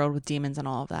magical world with demons and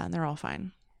all of that, and they're all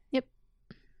fine. Yep.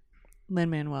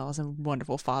 Lin-Manuel is a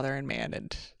wonderful father and man,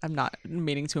 and I'm not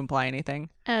meaning to imply anything.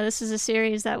 This is a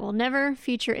series that will never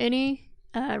feature any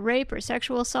rape or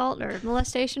sexual assault or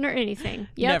molestation or anything.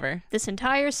 Yep, Never. This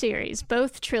entire series,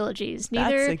 both trilogies.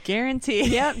 That's a guarantee.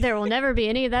 Yep, there will never be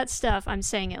any of that stuff. I'm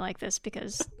saying it like this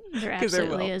because there 'Cause there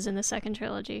absolutely will. is in the second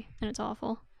trilogy, and it's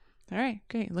awful. All right,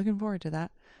 great. Looking forward to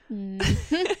that.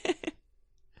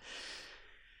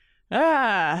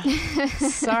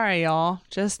 Sorry, y'all.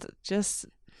 Just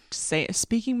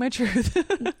speaking my truth.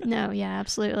 No, yeah,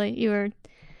 absolutely. You are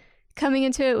coming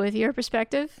into it with your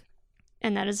perspective,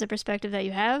 and that is the perspective that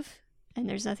you have, and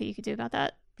there's nothing you can do about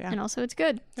that. Yeah. And also, it's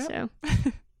good. Yep. So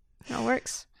it all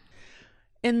works.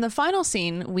 In the final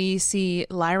scene, we see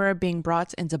Lyra being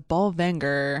brought into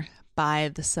Bolvangar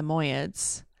by the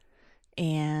Samoyeds,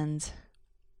 and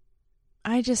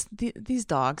these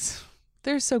dogs,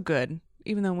 they're so good,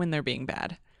 even though when they're being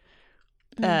bad.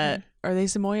 Are they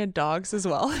Samoyed dogs as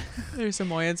well? They're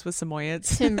Samoyeds with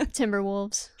Samoyeds.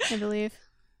 Timberwolves, I believe.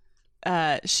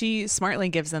 She smartly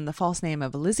gives them the false name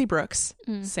of Lizzie Brooks,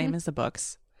 same as the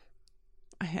books.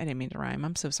 I didn't mean to rhyme.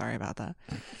 I'm so sorry about that.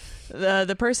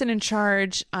 The person in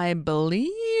charge, I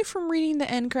believe from reading the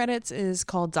end credits, is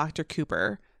called Dr.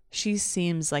 Cooper. She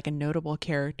seems like a notable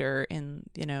character in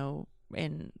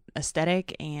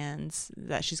aesthetic, and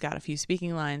that she's got a few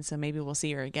speaking lines, so maybe we'll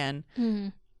see her again.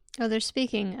 Oh, they're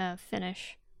speaking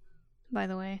Finnish, by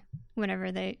the way. Whenever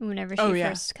she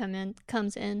first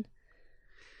comes in.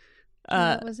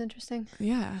 That was interesting.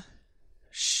 Yeah.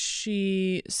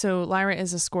 So Lyra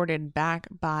is escorted back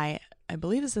by, I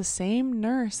believe it's the same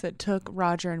nurse that took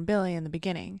Roger and Billy in the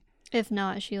beginning. If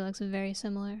not, she looks very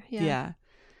similar. Yeah.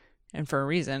 And for a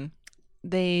reason.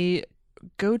 They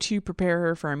go to prepare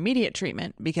her for immediate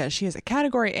treatment because she is a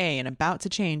category A and about to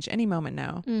change any moment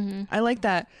now. I like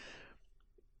that.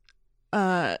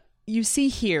 You see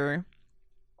here,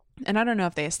 and I don't know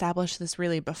if they established this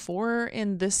really before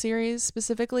in this series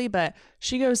specifically, but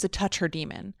she goes to touch her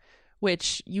demon,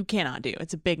 which you cannot do.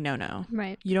 It's a big no-no.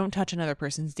 Right. You don't touch another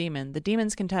person's demon. The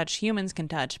demons can touch, humans can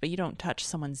touch, but you don't touch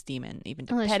someone's demon, even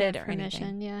to Unless pet you it have or permission,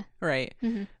 anything. yeah. Right.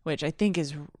 Which I think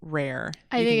is rare.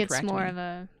 I You think can it's correct more me.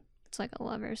 of it's like a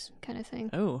lover's kind of thing.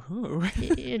 Oh. Ooh.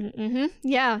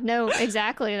 Yeah, no,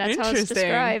 exactly. That's how it's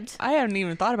described. I hadn't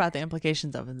even thought about the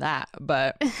implications of that,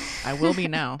 but I will be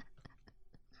now.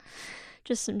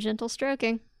 Just some gentle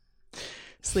stroking.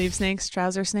 Sleeve snakes,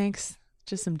 trouser snakes,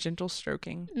 just some gentle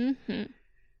stroking.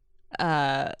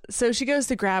 So she goes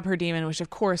to grab her demon, which of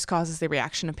course causes the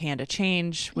reaction of Pan to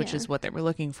change, which is what they were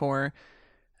looking for.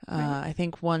 I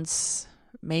think once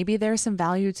maybe there's some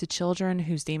value to children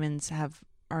whose demons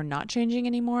are not changing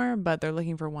anymore, but they're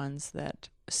looking for ones that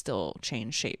still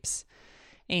change shapes.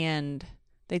 And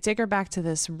they take her back to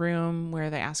this room where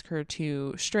they ask her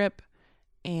to strip,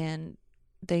 and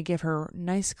they give her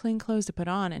nice clean clothes to put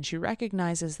on, and she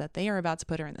recognizes that they are about to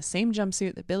put her in the same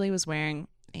jumpsuit that Billy was wearing,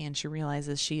 and she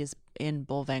realizes she is in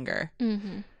Bolvangar.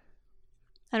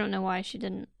 I don't know why she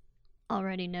didn't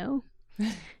already know.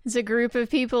 It's a group of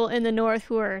people in the north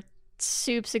who are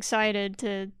soups excited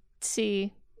to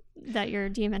see that your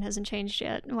demon hasn't changed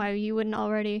yet. Why you wouldn't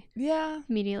already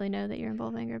immediately know that you're in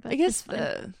Bolvanger, but I guess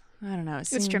it's I don't know.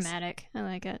 it's dramatic. I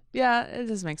like it. Yeah, it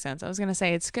does make sense. I was gonna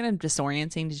say it's kind of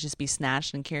disorienting to just be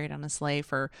snatched and carried on a sleigh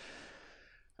for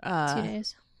 2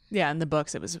 days. Yeah, in the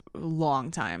books it was a long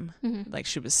time. Mm-hmm. Like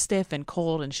she was stiff and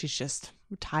cold, and she's just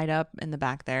tied up in the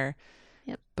back there.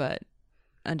 Yep. But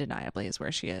undeniably is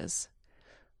where she is.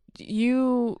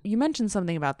 You mentioned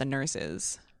something about the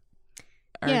nurses.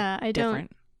 Yeah, I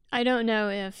different. don't know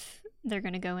if they're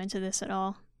going to go into this at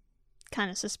all. Kind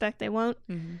of suspect they won't.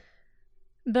 Mm-hmm.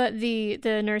 But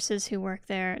the nurses who work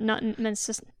there,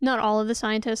 not all of the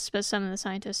scientists, but some of the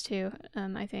scientists too,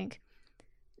 I think,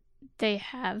 they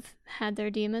have had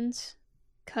their demons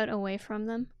cut away from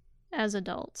them as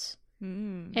adults.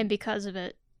 Mm. And because of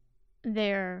it,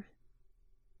 they're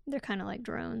kind of like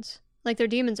drones. Like their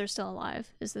demons are still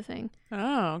alive is the thing.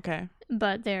 Oh, okay.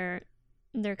 But they're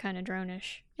kind of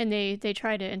drone-ish. And they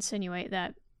try to insinuate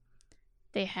that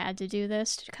they had to do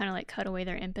this to kind of like cut away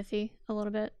their empathy a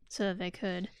little bit so that they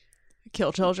could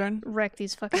Kill children. wreck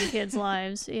these fucking kids'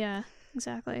 lives. Yeah,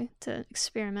 exactly. To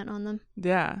experiment on them.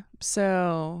 Yeah.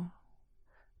 So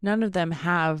none of them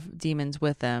have demons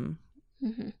with them.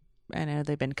 Mm-hmm. I know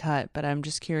they've been cut, but I'm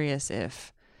just curious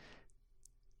if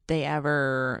they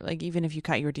ever, like, even if you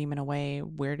cut your demon away,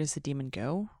 where does the demon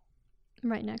go?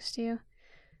 Right next to you.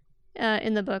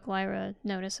 In the book, Lyra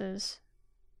notices,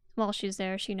 while she's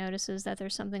there, she notices that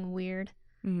there's something weird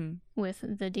with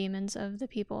the demons of the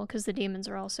people, because the demons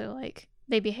are also like,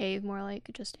 they behave more like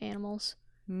just animals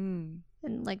and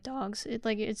like dogs.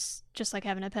 It's just like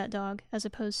having a pet dog as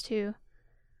opposed to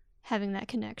having that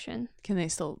connection. Can they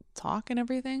still talk and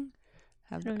everything?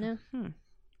 I don't know.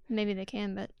 Maybe they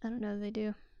can, but I don't know that they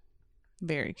do.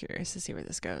 Very curious to see where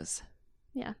this goes.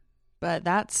 Yeah. But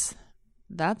that's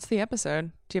the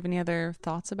episode. Do you have any other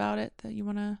thoughts about it that you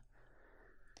want to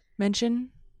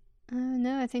mention?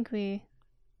 No, I think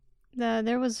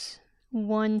there was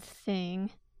one thing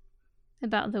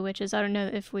about the witches. I don't know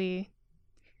if we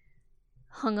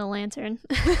hung a lantern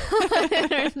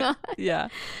or not. Yeah.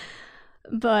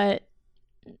 But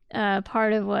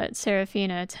part of what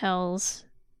Seraphina tells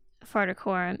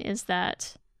Fardacorum is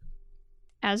that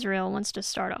Azrael wants to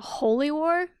start a holy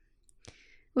war,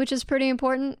 which is pretty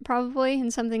important, probably,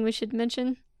 and something we should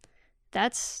mention.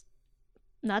 That's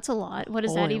a lot. What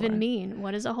does that even mean?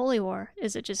 What is a holy war?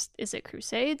 Is it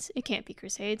crusades? It can't be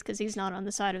crusades because he's not on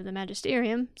the side of the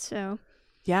magisterium, so...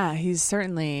 Yeah, he's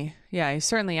certainly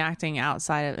acting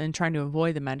outside of and trying to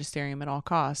avoid the magisterium at all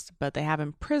costs, but they have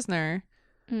him prisoner.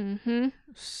 Mm-hmm.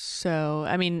 So,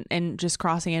 I mean, and just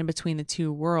crossing in between the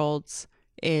two worlds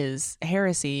is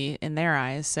heresy in their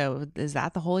eyes. So is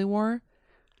that the holy war?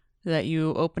 That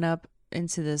you open up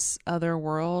into this other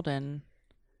world and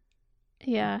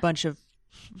a bunch of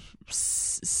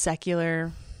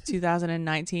secular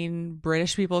 2019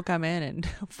 British people come in and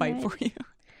fight for you?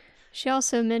 She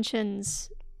also mentions,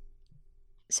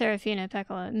 Seraphina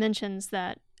Pecola mentions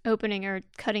that opening or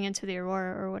cutting into the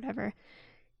Aurora or whatever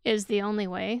is the only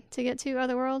way to get to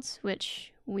other worlds,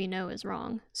 which we know is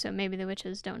wrong. So maybe the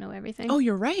witches don't know everything. Oh,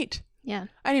 you're right. Yeah.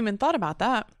 I didn't even thought about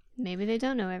that. Maybe they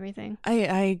don't know everything.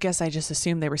 I guess I just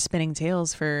assumed they were spinning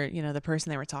tales for, the person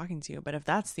they were talking to. But if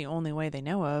that's the only way they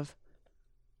know of,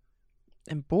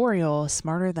 and Boreal is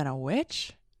smarter than a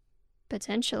witch?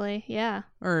 Potentially, yeah.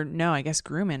 Or no, I guess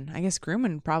Grumman. I guess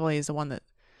Grumman probably is the one that...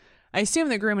 I assume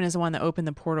that Grumman is the one that opened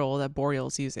the portal that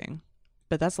Boreal's using.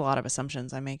 But that's a lot of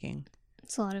assumptions I'm making.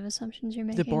 It's a lot of assumptions you're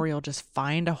making. Did Boreal just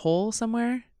find a hole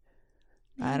somewhere?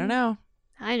 I don't know.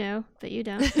 I know, but you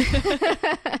don't.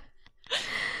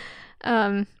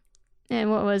 And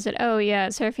what was it? Oh, yeah,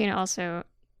 Seraphina also,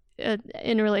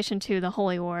 in relation to the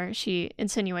Holy War, she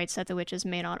insinuates that the witches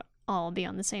may not all be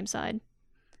on the same side.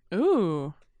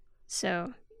 Ooh.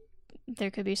 So there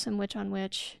could be some witch on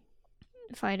witch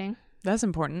fighting. That's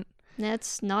important.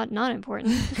 That's not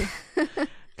important.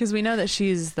 Because we know that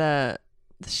she's the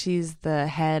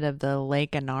head of the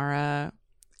Lake Anara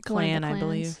clan, I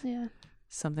believe. Yeah.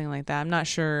 Something like that. I'm not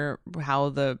sure how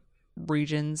the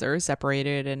regions are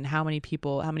separated and how many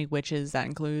witches that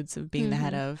includes of being the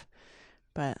head of.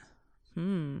 But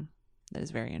that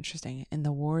is very interesting. In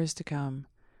the wars to come.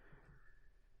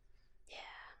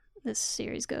 This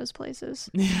series goes places.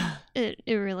 Yeah. It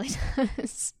really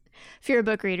does. If you're a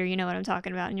book reader, you know what I'm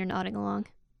talking about and you're nodding along.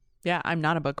 Yeah, I'm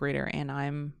not a book reader and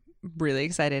I'm really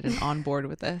excited and on board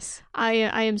with this. I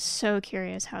am so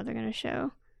curious how they're going to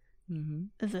show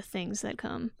the things that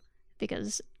come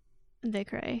because they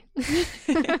cray.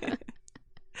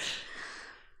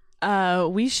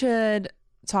 We should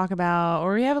talk about,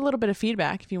 or we have a little bit of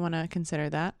feedback if you want to consider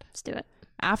that. Let's do it.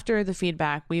 After the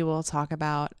feedback, we will talk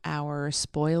about our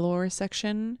spoiler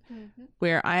section,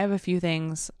 where I have a few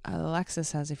things,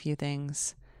 Alexis has a few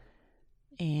things.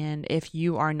 And if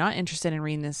you are not interested in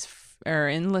reading this or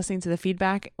in listening to the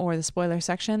feedback or the spoiler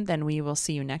section, then we will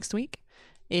see you next week.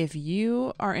 If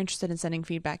you are interested in sending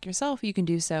feedback yourself, you can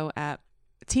do so at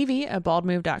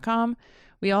tv@baldmove.com.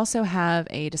 We also have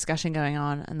a discussion going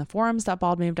on the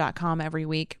forums.baldmove.com every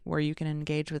week where you can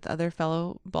engage with other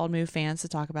fellow Bald Move fans to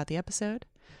talk about the episode.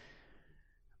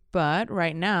 But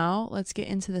right now, let's get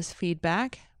into this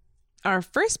feedback. Our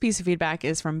first piece of feedback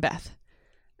is from Beth.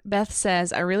 Beth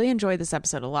says, I really enjoyed this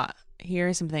episode a lot. Here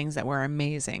are some things that were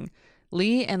amazing.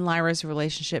 Lee and Lyra's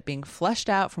relationship being fleshed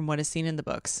out from what is seen in the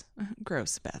books.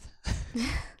 Gross, Beth.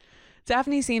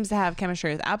 Daphne seems to have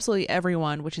chemistry with absolutely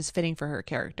everyone, which is fitting for her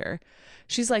character.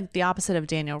 She's like the opposite of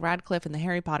Daniel Radcliffe in the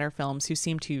Harry Potter films, who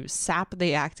seem to sap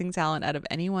the acting talent out of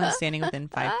anyone standing within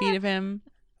 5 feet of him.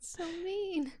 So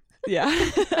mean. Yeah.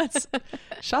 That's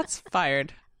shots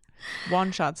fired.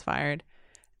 One shot's fired.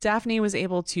 Daphne was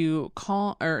able to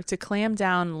clam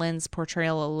down Lynn's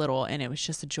portrayal a little, and it was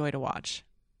just a joy to watch.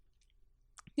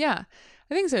 Yeah,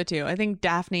 I think so too. I think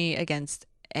Daphne against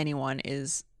anyone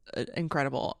is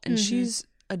incredible, and she's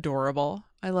adorable.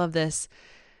 I love this.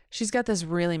 She's got this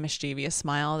really mischievous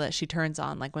smile that she turns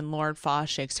on, like when Lord Foss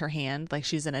shakes her hand like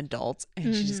she's an adult,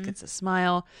 and she just gets a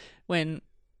smile when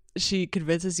she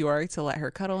convinces York to let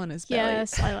her cuddle in his belly.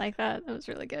 Yes, I like that. That was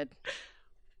really good.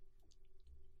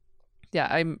 Yeah,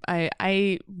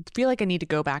 I feel like I need to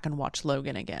go back and watch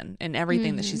Logan again and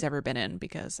everything that she's ever been in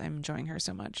because I'm enjoying her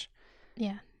so much.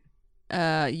 Yeah.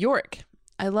 York.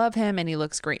 I love him and he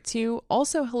looks great too.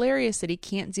 Also hilarious that he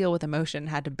can't deal with emotion,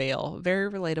 had to bail. Very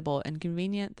relatable and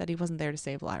convenient that he wasn't there to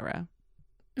save Lyra.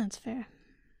 That's fair.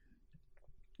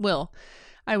 Will.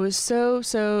 I was so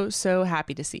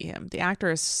happy to see him. The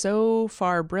actor is so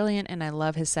far brilliant and I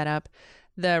love his setup.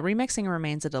 The remixing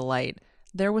remains a delight.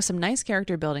 There was some nice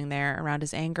character building there around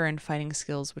his anger and fighting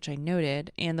skills, which I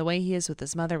noted, and the way he is with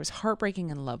his mother was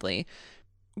heartbreaking and lovely.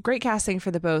 Great casting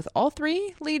for all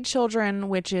three lead children,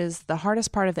 which is the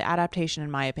hardest part of the adaptation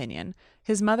in my opinion.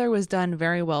 His mother was done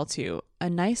very well too. A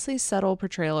nicely subtle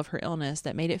portrayal of her illness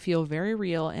that made it feel very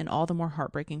real and all the more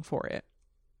heartbreaking for it.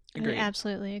 Agreed. I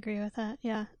absolutely agree with that.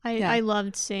 Yeah. I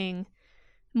loved seeing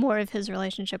more of his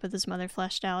relationship with his mother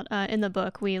fleshed out. In the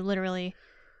book, we literally...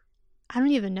 I don't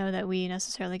even know that we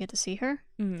necessarily get to see her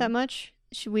that much.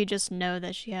 We just know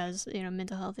that she has,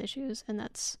 mental health issues, and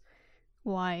that's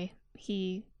why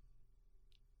he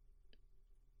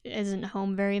isn't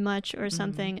home very much or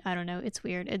something. I don't know. It's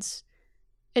weird. It's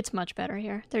much better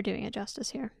here. They're doing it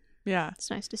justice here. Yeah.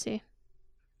 It's nice to see.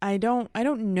 I don't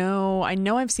know. I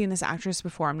know I've seen this actress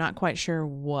before. I'm not quite sure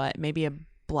what. Maybe a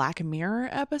Black Mirror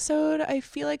episode, I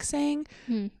feel like saying.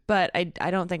 But I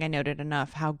don't think I noted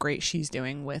enough how great she's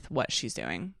doing with what she's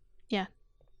doing. Yeah.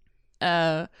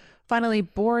 Finally,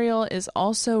 Boreal is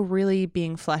also really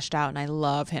being fleshed out and I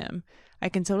love him. I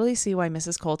can totally see why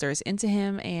Mrs. Coulter is into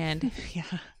him and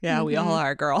yeah, we all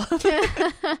are, girl.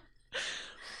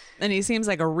 And he seems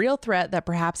like a real threat that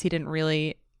perhaps he didn't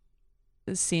really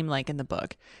seem like in the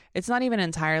book. It's not even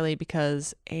entirely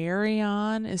because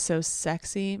Arion is so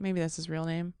sexy. Maybe that's his real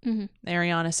name.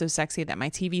 Arion is so sexy that my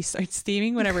TV starts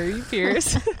steaming whenever he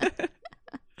appears.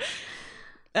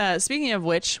 Speaking of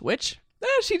which,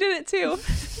 she did it too.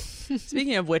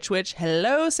 Speaking of which,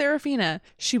 hello, Serafina.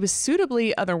 She was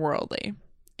suitably otherworldly.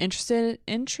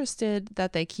 Interested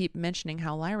that they keep mentioning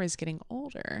how Lyra's getting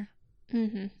older.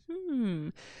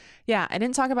 Yeah, I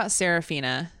didn't talk about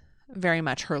Serafina very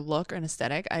much, her look and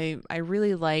aesthetic. I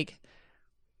really like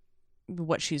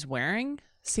what she's wearing.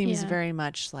 Seems very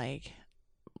much like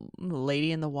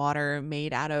Lady in the Water,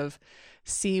 made out of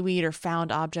seaweed or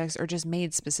found objects or just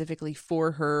made specifically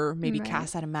for her, maybe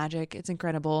cast out of magic. It's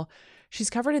incredible. She's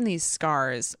covered in these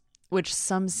scars, which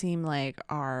some seem like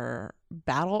are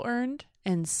battle earned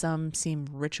and some seem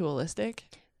ritualistic.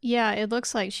 Yeah, it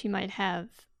looks like she might have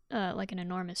like an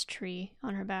enormous tree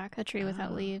on her back, a tree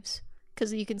without leaves.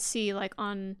 Because you can see like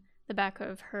on the back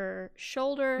of her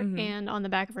shoulder and on the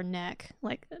back of her neck,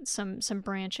 like some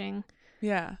branching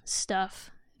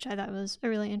stuff, which I thought was a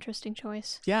really interesting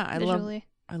choice. Yeah, visually.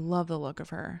 I love the look of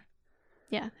her.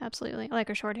 Yeah, absolutely. I like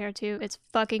her short hair too. It's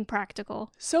fucking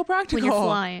practical. So practical. When you're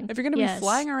flying. If you're going to be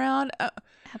flying around.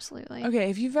 Absolutely. Okay,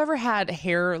 if you've ever had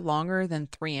hair longer than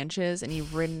 3 inches and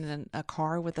you've ridden in a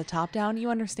car with the top down, you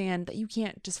understand that you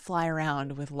can't just fly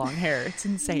around with long hair. It's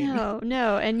insane.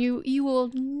 No. And you will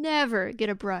never get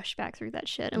a brush back through that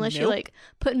shit unless you like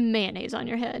put mayonnaise on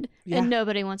your head. And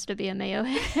nobody wants to be a mayo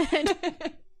head.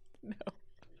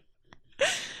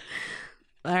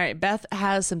 All right, Beth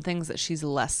has some things that she's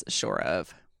less sure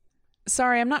of.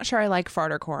 Sorry, I'm not sure I like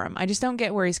Farter Coram. I just don't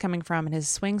get where he's coming from, and his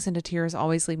swings into tears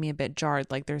always leave me a bit jarred,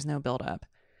 like there's no build-up.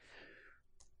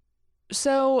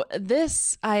 So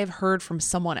this I've heard from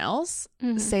someone else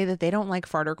say that they don't like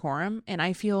Farter Coram, and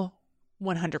I feel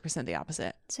 100% the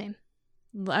opposite. Same.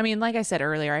 I mean, like I said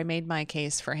earlier, I made my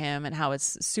case for him and how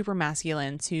it's super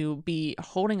masculine to be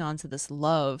holding on to this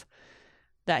love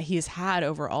that he's had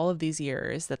over all of these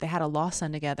years, that they had a lost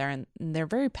son together, and they're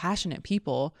very passionate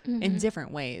people in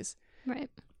different ways. Right.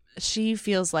 She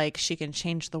feels like she can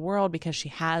change the world because she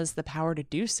has the power to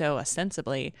do so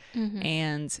ostensibly.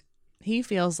 And he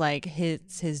feels like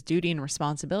his duty and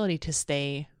responsibility to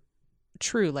stay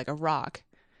true like a rock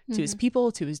to his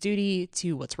people, to his duty,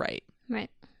 to what's right. Right.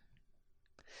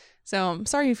 So I'm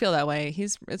sorry you feel that way.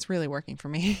 It's really working for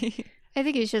me. I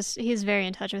think he's very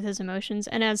in touch with his emotions.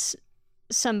 And as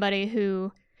somebody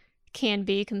who can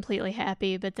be completely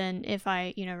happy, but then if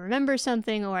I, remember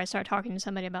something or I start talking to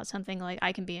somebody about something, like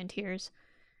I can be in tears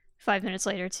 5 minutes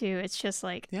later too. It's just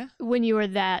like when you are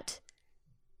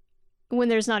when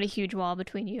there's not a huge wall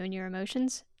between you and your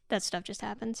emotions, that stuff just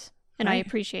happens. And I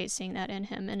appreciate seeing that in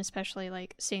him, and especially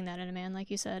like seeing that in a man,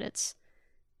 like you said. It's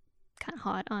kind of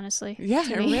hot, honestly. Yeah,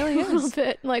 it really is. A little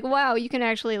bit like, wow, you can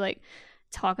actually like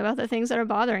talk about the things that are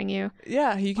bothering you.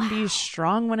 Yeah, you can be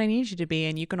strong when I need you to be,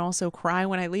 and you can also cry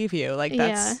when I leave you. Like,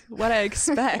 that's what I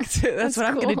expect. That's what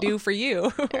I'm going to do for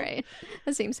you. Right.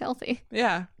 That seems healthy.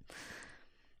 Yeah.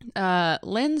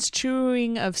 Lynn's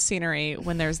chewing of scenery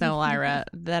when there's no Lyra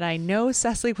that I know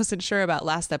Cecily wasn't sure about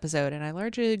last episode, and I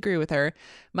largely agree with her,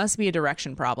 must be a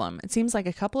direction problem. It seems like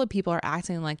a couple of people are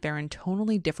acting like they're in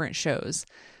totally different shows.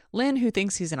 Lynn, who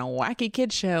thinks he's in a wacky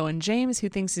kid show, and James, who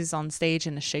thinks he's on stage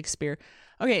in a Shakespeare.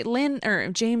 Okay,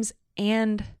 James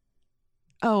and...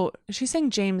 Oh, she's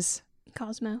saying James...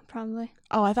 Cosmo, probably.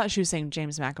 Oh, I thought she was saying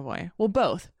James McAvoy. Well,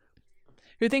 both.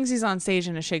 Who thinks he's on stage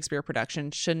in a Shakespeare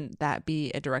production. Shouldn't that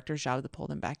be a director's job to pull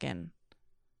them back in?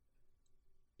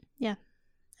 Yeah,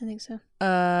 I think so.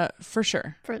 For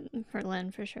sure. For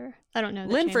Lynn, for sure. I don't know.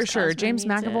 Lynn, James for sure. Cosmo James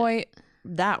McAvoy,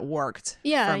 that worked.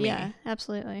 Yeah, for me. yeah,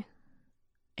 absolutely.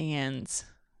 And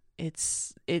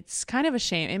it's kind of a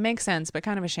shame. It makes sense, but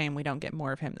kind of a shame we don't get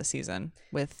more of him this season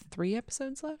with 3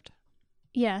 episodes left.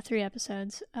 Yeah, 3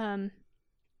 episodes.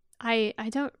 I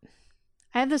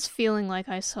have this feeling like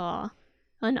I saw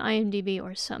on IMDb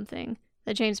or something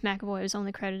that James McAvoy was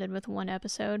only credited with 1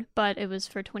 episode, but it was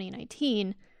for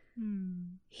 2019.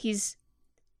 Here's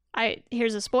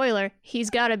a spoiler. He's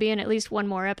got to be in at least 1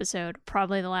 more episode,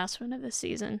 probably the last one of this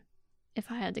season, if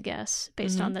I had to guess,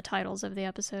 based on the titles of the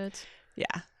episodes. Yeah,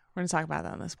 we're going to talk about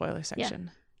that in the spoiler section.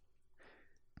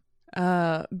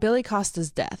 Yeah. Billy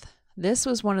Costa's death. This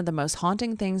was one of the most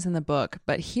haunting things in the book,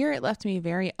 but here it left me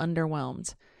very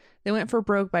underwhelmed. They went for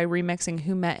broke by remixing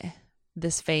Who Met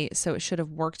This Fate, so it should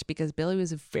have worked because Billy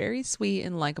was very sweet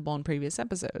and likable in previous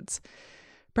episodes.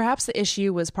 Perhaps the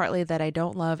issue was partly that I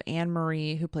don't love Anne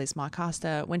Marie, who plays Ma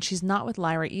Costa, when she's not with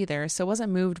Lyra either, so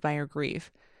wasn't moved by her grief.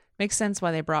 Makes sense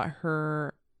why they brought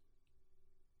her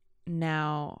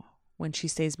now when she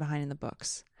stays behind in the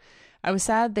books. I was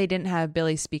sad they didn't have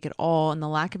Billy speak at all, and the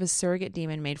lack of his surrogate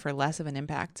demon made for less of an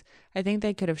impact. I think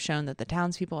they could have shown that the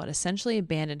townspeople had essentially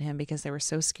abandoned him because they were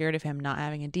so scared of him not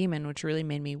having a demon, which really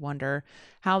made me wonder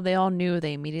how they all knew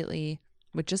they immediately,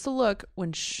 with just a look,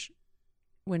 when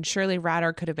Shirley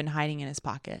Ratter could have been hiding in his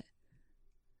pocket.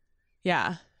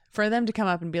 Yeah. For them to come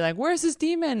up and be like, where's his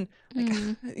demon?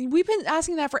 Like, we've been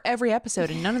asking that for every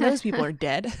episode, and none of those people are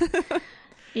dead.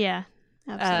 Yeah,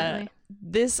 absolutely.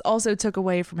 This also took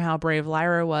away from how brave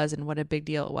Lyra was and what a big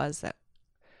deal it was that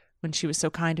when she was so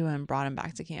kind to him and brought him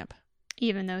back to camp.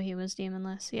 Even though he was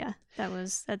demonless. Yeah,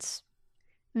 that's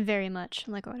very much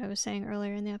like what I was saying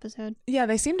earlier in the episode. Yeah,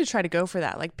 they seemed to try to go for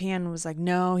that. Like, Pan was like,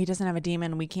 no, he doesn't have a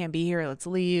demon. We can't be here. Let's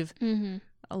leave.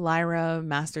 Lyra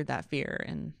mastered that fear,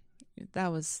 and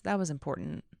that was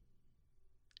important,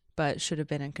 but should have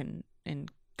been in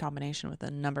combination with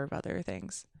a number of other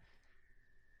things.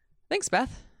 Thanks,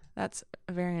 Beth. That's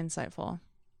very insightful.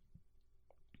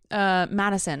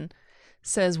 Madison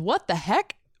says, what the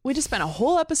heck? We just spent a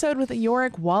whole episode with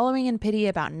Yorick wallowing in pity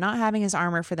about not having his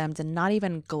armor for them to not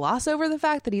even gloss over the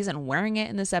fact that he isn't wearing it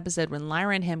in this episode when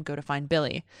Lyra and him go to find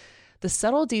Billy. The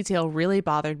subtle detail really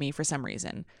bothered me for some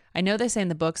reason. I know they say in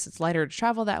the books it's lighter to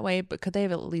travel that way, but could they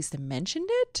have at least mentioned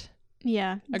it?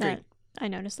 Yeah. Agreed. I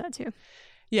noticed that too.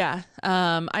 Yeah.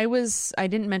 I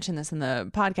didn't mention this in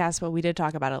the podcast, but we did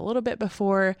talk about it a little bit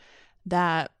before,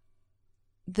 that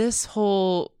this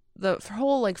whole the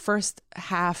whole like first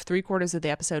half, 3/4 of the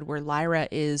episode where Lyra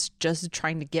is just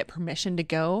trying to get permission to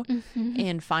go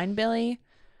and find Billy.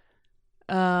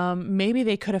 Maybe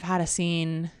they could have had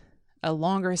a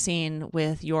longer scene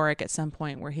with Yorick at some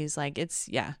point where he's like,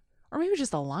 or maybe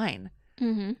just a line.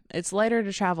 It's lighter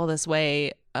to travel this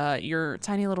way. Your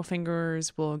tiny little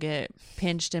fingers will get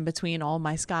pinched in between all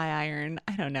my sky iron.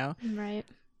 I don't know. Right.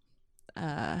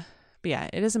 But yeah,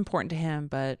 it is important to him,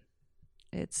 but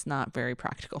it's not very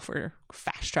practical for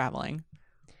fast traveling.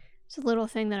 It's a little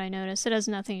thing that I noticed. It has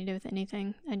nothing to do with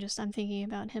anything. I'm thinking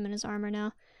about him and his armor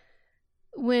now.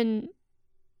 When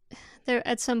they're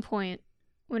at some point,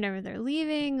 whenever they're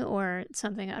leaving or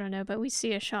something, I don't know, but we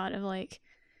see a shot of like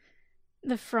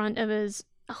the front of his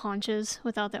haunches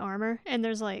without the armor, and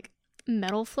there's like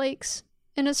metal flakes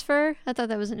in his fur. I thought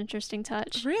that was an interesting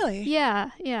touch. Really?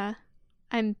 Yeah.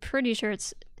 I'm pretty sure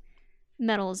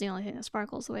metal is the only thing that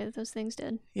sparkles the way that those things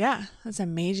did. Yeah, that's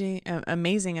amazing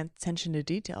attention to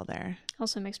detail there.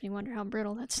 Also makes me wonder how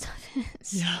brittle that stuff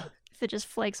is. Yeah. If it just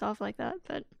flakes off like that,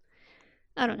 but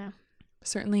I don't know.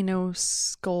 Certainly no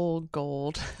skull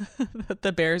gold that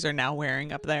the bears are now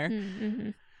wearing up there.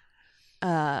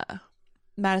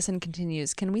 Madison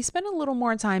continues, can we spend a little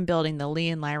more time building the Lee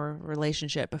and Lyra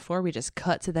relationship before we just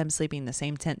cut to them sleeping in the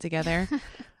same tent together?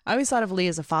 I always thought of Lee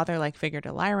as a father-like figure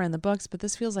to Lyra in the books, but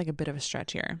this feels like a bit of a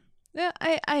stretch here. Yeah,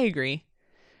 I agree.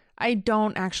 I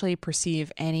don't actually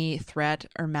perceive any threat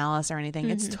or malice or anything.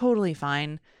 It's totally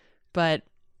fine. But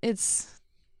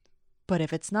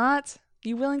if it's not,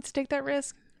 you willing to take that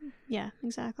risk? Yeah,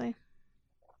 exactly.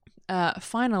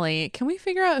 Finally, can we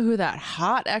figure out who that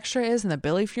hot extra is in the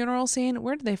Billy funeral scene?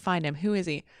 Where did they find him? Who is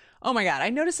he? Oh my God, I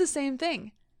noticed the same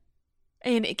thing.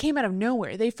 And it came out of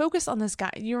nowhere. They focused on this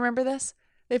guy. You remember this?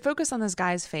 They focused on this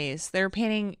guy's face. They're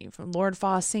painting from Lord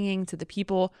Foss singing to the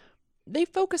people. They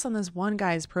focus on this one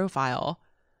guy's profile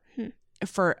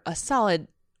for a solid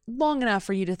long enough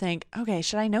for you to think, okay,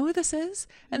 should I know who this is?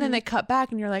 And then they cut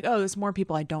back and you're like, oh, there's more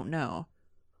people I don't know.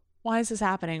 Why is this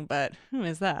happening? But who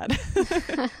is that?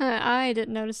 I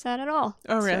didn't notice that at all.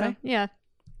 Oh, really? So, yeah.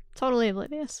 Totally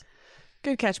oblivious.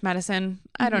 Good catch, Madison.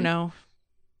 I don't know.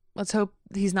 Let's hope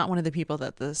he's not one of the people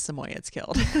that the Samoyeds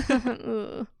killed.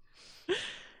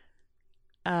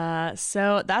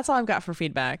 So that's all I've got for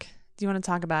feedback. Do you want to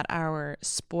talk about our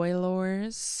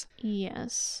spoilers?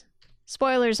 Yes.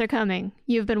 Spoilers are coming.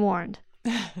 You've been warned.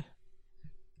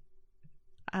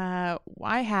 I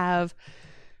have...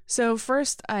 So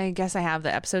first, I guess I have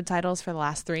the episode titles for the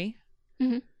last 3.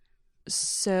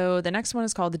 So the next one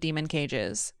is called The Demon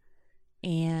Cages.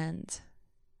 And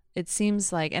it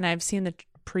seems like, and I've seen the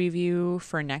preview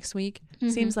for next week,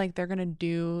 seems like they're going to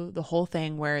do the whole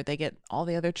thing where they get all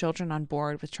the other children on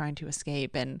board with trying to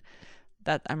escape. And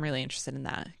that I'm really interested in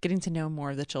that. Getting to know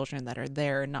more of the children that are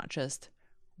there, not just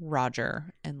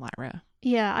Roger and Lyra.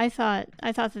 Yeah, I thought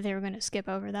that they were going to skip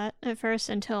over that at first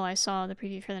until I saw the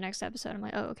preview for the next episode. I'm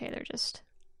like, oh, okay,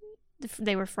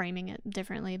 they were framing it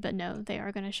differently, but no, they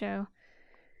are going to show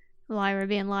Lyra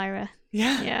being Lyra.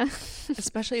 Yeah.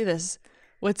 Especially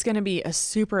what's going to be a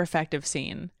super effective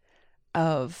scene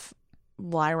of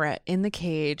Lyra in the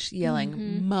cage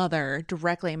yelling mother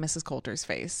directly in Mrs. Coulter's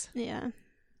face. Yeah.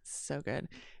 So good.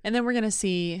 And then we're going to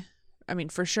see,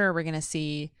 for sure, we're going to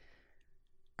see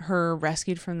her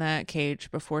rescued from that cage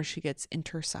before she gets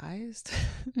intercised.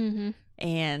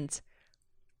 And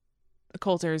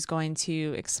Coulter is going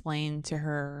to explain to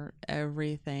her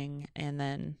everything, and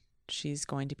then she's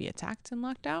going to be attacked and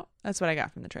locked out. That's what I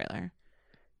got from the trailer.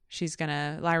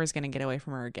 Lyra's gonna get away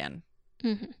from her again.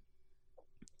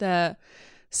 The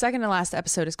second to last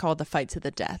episode is called The Fight to the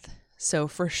Death. So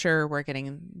for sure we're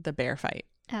getting the bear fight.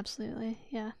 Absolutely,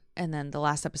 yeah. And then the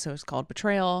last episode is called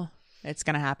Betrayal. It's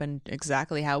going to happen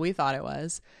exactly how we thought it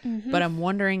was. But I'm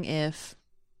wondering if,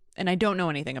 and I don't know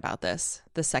anything about this,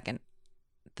 the second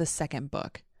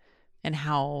book and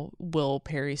how Will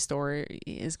Perry's story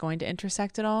is going to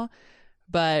intersect it all.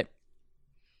 But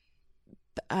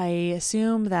I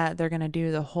assume that they're going to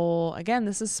do the whole, again,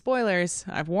 this is spoilers.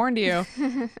 I've warned you.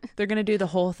 They're going to do the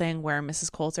whole thing where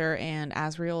Mrs. Coulter and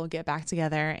Asriel get back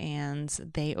together and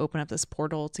they open up this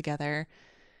portal together.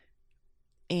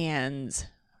 And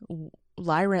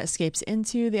Lyra escapes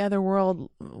into the other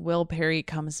world. Will Perry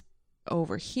comes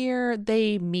over here.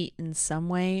 They meet in some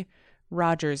way.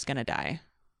 Roger's gonna die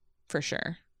for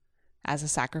sure as a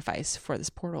sacrifice for this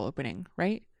portal opening,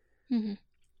 right?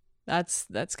 That's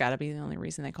got to be the only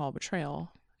reason they call it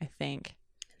betrayal, I think.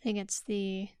 I think it's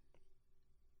the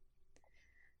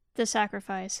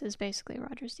sacrifice is basically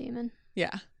Roger's demon.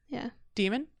 Yeah. Yeah.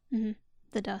 Demon?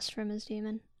 The dust from his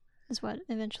demon. is what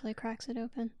eventually cracks it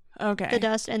open. Okay. The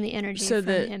dust and the energy So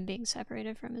from him being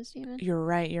separated from his demon. You're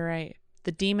right.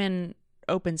 The demon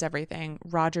opens everything.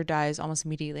 Roger dies almost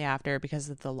immediately after because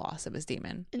of the loss of his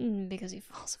demon. Because he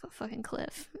falls off a fucking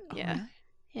cliff. Oh, Yeah. really?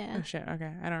 Yeah. Oh shit.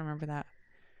 Okay. I don't remember that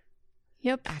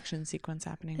Yep. action sequence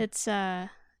happening. It's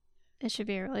it should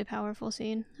be a really powerful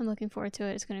scene. I'm looking forward to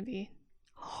it. It's gonna be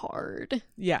hard.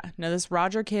 Yeah. No, this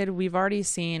Roger kid, we've already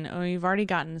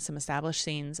gotten some established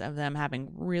scenes of them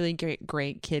having really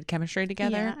great kid chemistry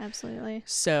together. Yeah, absolutely.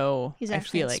 So He's I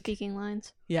actually feel like, speaking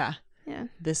lines. yeah, Yeah.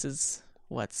 this is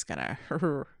what's gonna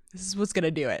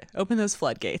do it. Open those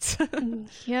floodgates.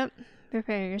 Yep.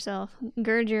 Prepare yourself.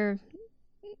 Gird your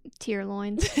tear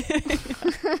loins.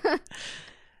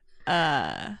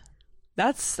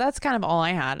 That's kind of all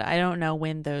I had. I don't know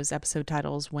when those episode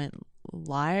titles went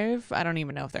live. I don't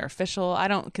even know if they're official. I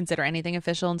don't consider anything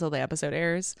official until the episode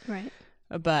airs. Right.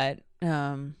 But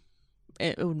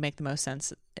it would make the most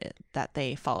sense that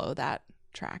they follow that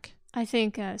track. I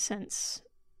think since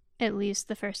at least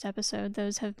the first episode,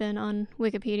 those have been on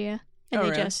Wikipedia. And Oh,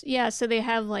 they really? so they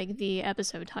have like the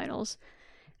episode titles.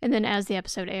 And then as the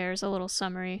episode airs, a little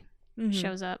summary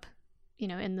shows up,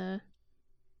 in the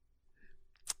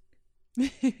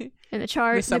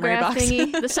chart, the summary graph box.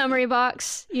 thingy, the summary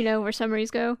box, where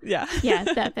summaries go. Yeah. Yeah,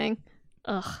 that thing.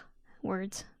 Ugh,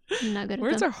 words. I'm not good at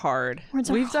Words them. are hard. Words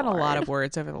are We've done a lot hard. of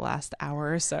words over the last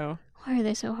hour or so. Why are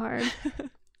they so hard?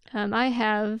 I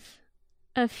have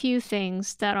a few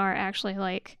things that are actually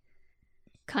like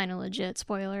kind of legit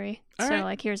spoilery. All So right.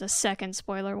 like here's a second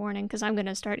spoiler warning because I'm going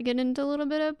to start getting into a little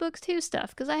bit of books 2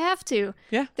 stuff because I have to.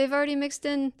 Yeah. They've already mixed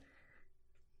in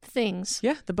things.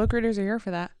 Yeah, the book readers are here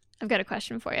for that. I've got a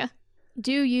question for you.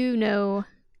 Do you know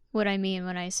what I mean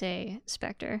when I say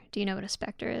specter? Do you know what a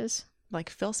specter is? Like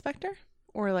Phil Spector?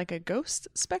 Or like a ghost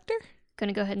specter?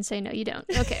 Gonna go ahead and say no, you don't.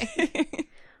 Okay.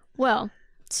 Well,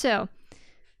 so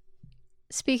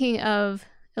speaking of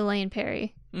Elaine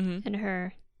Perry and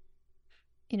her,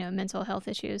 mental health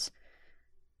issues,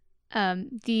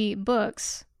 the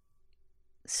books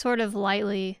sort of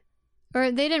lightly,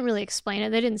 or they didn't really explain it.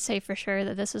 They didn't say for sure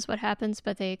that this is what happens,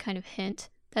 but they kind of hint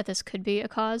that this could be a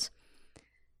cause.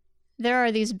 There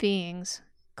are these beings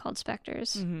called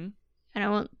specters, and I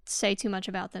won't say too much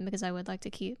about them because I would like to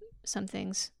keep some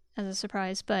things as a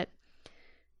surprise, but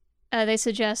they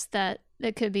suggest that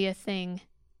it could be a thing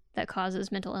that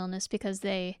causes mental illness because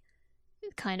they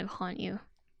kind of haunt you.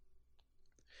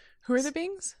 Who are the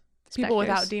beings? People Specters.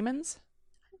 without demons?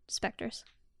 Specters.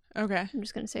 Okay. I'm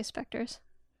just going to say specters.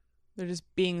 They're just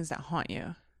beings that haunt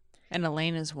you. And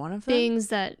Elaine is one of them? Beings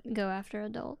that go after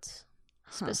adults,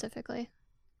 specifically.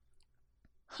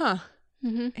 Huh.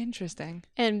 Mm-hmm. Interesting.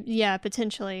 And yeah,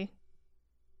 potentially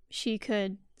she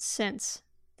could sense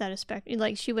that a specter,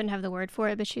 like she wouldn't have the word for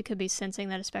it, but she could be sensing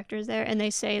that a specter is there. And they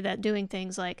say that doing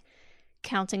things like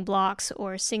counting blocks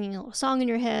or singing a little song in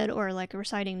your head or like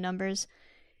reciting numbers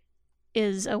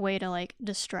is a way to like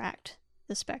distract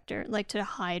the specter, like to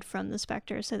hide from the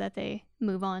specter so that they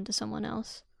move on to someone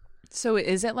else. So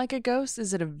is it like a ghost?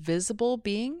 Is it a visible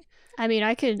being? I mean,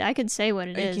 I could say what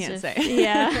it You is. can't say.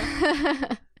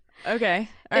 Yeah. Okay.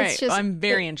 All It's right. just- I'm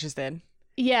very interested.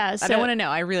 Yeah. So I don't want to know.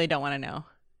 I really don't want to know.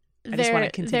 I just want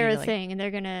to continue. They're a to, like- thing, and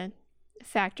they're gonna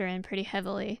factor in pretty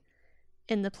heavily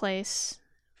in the place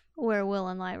where Will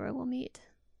and Lyra will meet.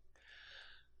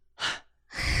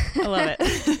 I love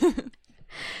it.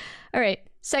 All right,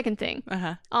 second thing,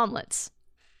 Uh-huh. omelets.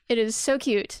 It is so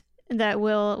cute that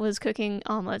Will was cooking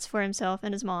omelets for himself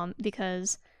and his mom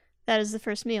because that is the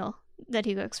first meal that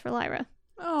he cooks for Lyra.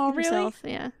 Oh, really? Himself,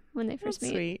 yeah, when they first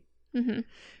That's meet. sweet. Mm-hmm.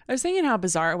 I was thinking how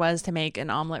bizarre it was to make an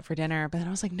omelet for dinner, but then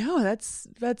I was like, no,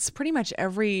 that's pretty much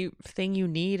everything you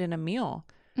need in a meal.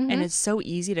 Mm-hmm. And it's so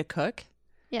easy to cook.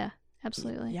 Yeah,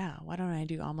 absolutely. Yeah, why don't I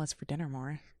do omelets for dinner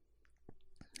more?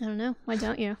 I don't know. Why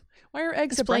don't you? Why are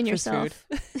eggs Explain a breakfast yourself.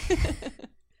 food?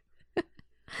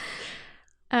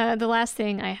 The last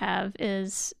thing I have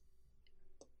is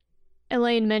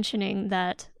Elaine mentioning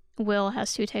that Will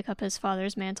has to take up his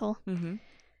father's mantle Mm-hmm.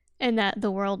 and that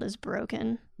the world is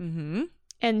broken. Mm-hmm.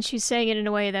 And she's saying it in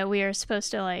a way that we are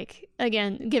supposed to, like,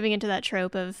 again, giving into that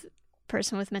trope of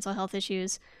person with mental health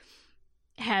issues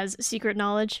has secret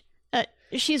knowledge.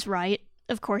 She's right.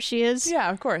 Of course she is.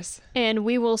 Yeah, of course. And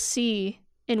we will see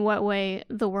in what way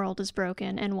the world is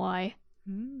broken and why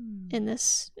in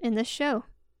this show.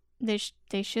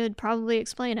 They should probably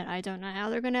explain it. I don't know how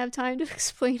they're going to have time to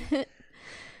explain it.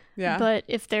 Yeah. But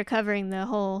if they're covering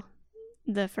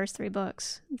the first 3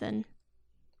 books, then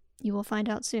you will find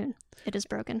out soon. It is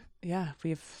broken. Yeah, we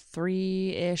have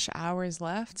 3-ish hours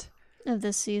left. Of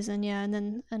this season, yeah, and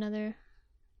then another.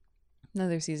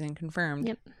 Another season confirmed.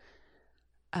 Yep.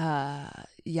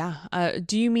 Yeah.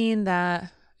 Do you mean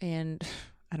that, and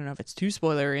I don't know if it's too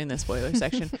spoilery in the spoiler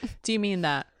section, do you mean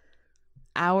that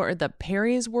the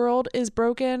Perry's world is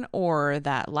broken, or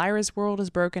that Lyra's world is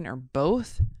broken, or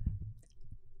both?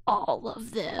 All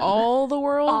of them. All the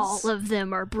worlds? All of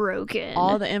them are broken.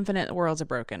 All the infinite worlds are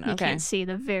broken. You Okay. can't see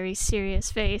the very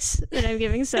serious face that I'm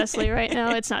giving Cecily right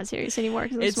now. It's not serious anymore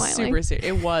because I'm It's smiling. super serious.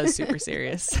 It was super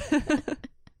serious.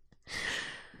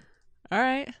 All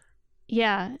right.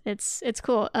 Yeah, it's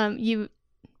cool.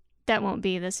 That won't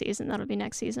be this season. That'll be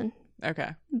next season.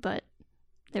 Okay. But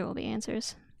there will be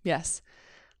answers. Yes.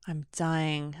 I'm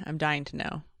dying to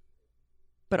know.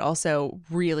 But also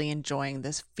really enjoying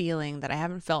this feeling that I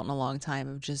haven't felt in a long time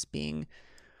of just being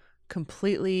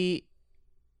completely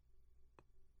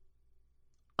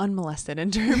unmolested in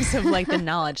terms of like the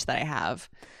knowledge that I have.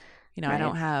 You know, Right.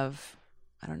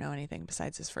 I don't know anything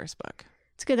besides this first book.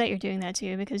 It's good that you're doing that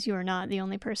too, because you are not the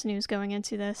only person who's going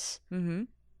into this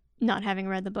not having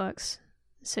read the books.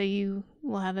 So you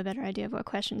will have a better idea of what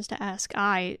questions to ask.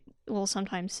 I will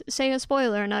sometimes say a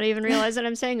spoiler and not even realize that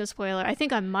I'm saying a spoiler. I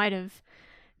think I might have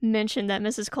mentioned that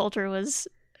Mrs. Coulter was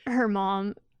her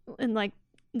mom in like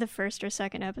the first or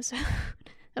second episode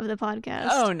of the podcast.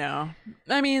 Oh no.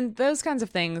 I mean, those kinds of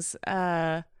things,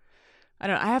 I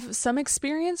have some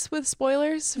experience with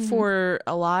spoilers for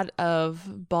a lot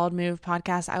of Bald Move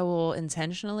podcasts. I will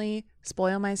intentionally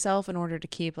spoil myself in order to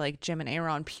keep like Jim and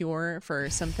Aaron pure for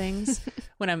some things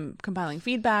when I'm compiling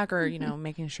feedback or, you know,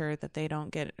 making sure that they don't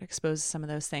get exposed to some of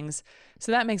those things.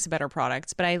 So that makes a better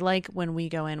product. But I like when we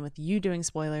go in with you doing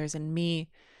spoilers and me,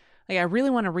 like I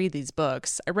really want to read these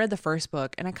books. I read the first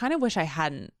book and I kind of wish I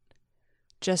hadn't,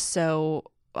 just so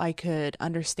I could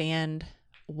understand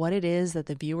what it is that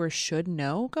the viewer should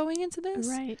know going into this.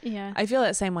 Right, yeah. I feel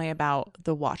that same way about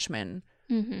the Watchmen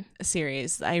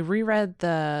series. I reread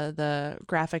the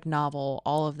graphic novel,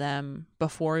 all of them,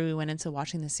 before we went into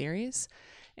watching the series.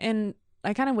 And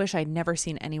I kind of wish I'd never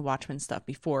seen any Watchmen stuff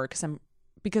before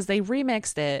because they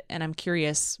remixed it, and I'm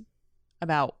curious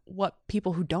about what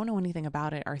people who don't know anything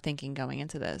about it are thinking going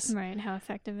into this. Right, how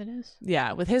effective it is.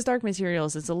 Yeah, with his Dark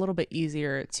Materials, it's a little bit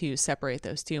easier to separate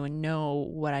those two and know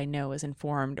what I know is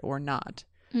informed or not.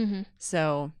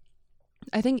 So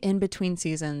I think in between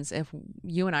seasons, if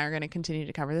you and I are going to continue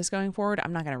to cover this going forward,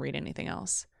 I'm not going to read anything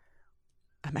else.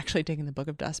 I'm actually taking the Book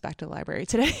of Dust back to the library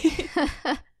today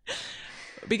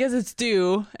because it's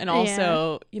due, and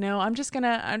also, you know, I'm just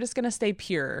gonna stay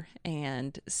pure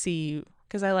and see,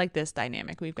 because I like this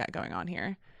dynamic we've got going on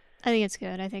here. I think it's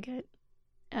good. I think it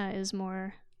is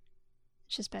more,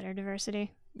 it's just better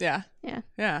diversity. Yeah,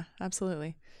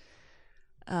 absolutely.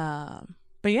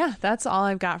 But yeah, that's all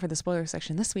I've got for the spoiler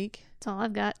section this week. That's all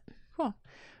I've got. Cool.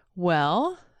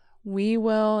 Well,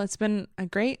 it's been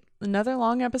another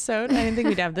long episode. I didn't think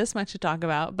we'd have this much to talk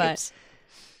about, but Oops.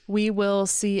 We will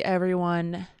see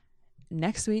everyone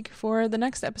next week for the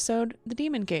next episode, The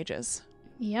Demon Cages.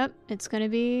 Yep, it's gonna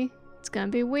be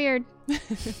weird.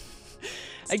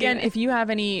 Again, if you have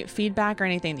any feedback or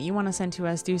anything that you want to send to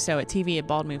us, do so at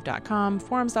tv@baldmove.com,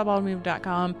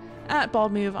 forums.baldmove.com,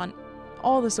 @baldmove on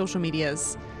all the social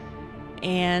medias.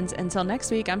 And until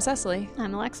next week, I'm Cecily.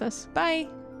 I'm Alexis. Bye.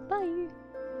 Bye.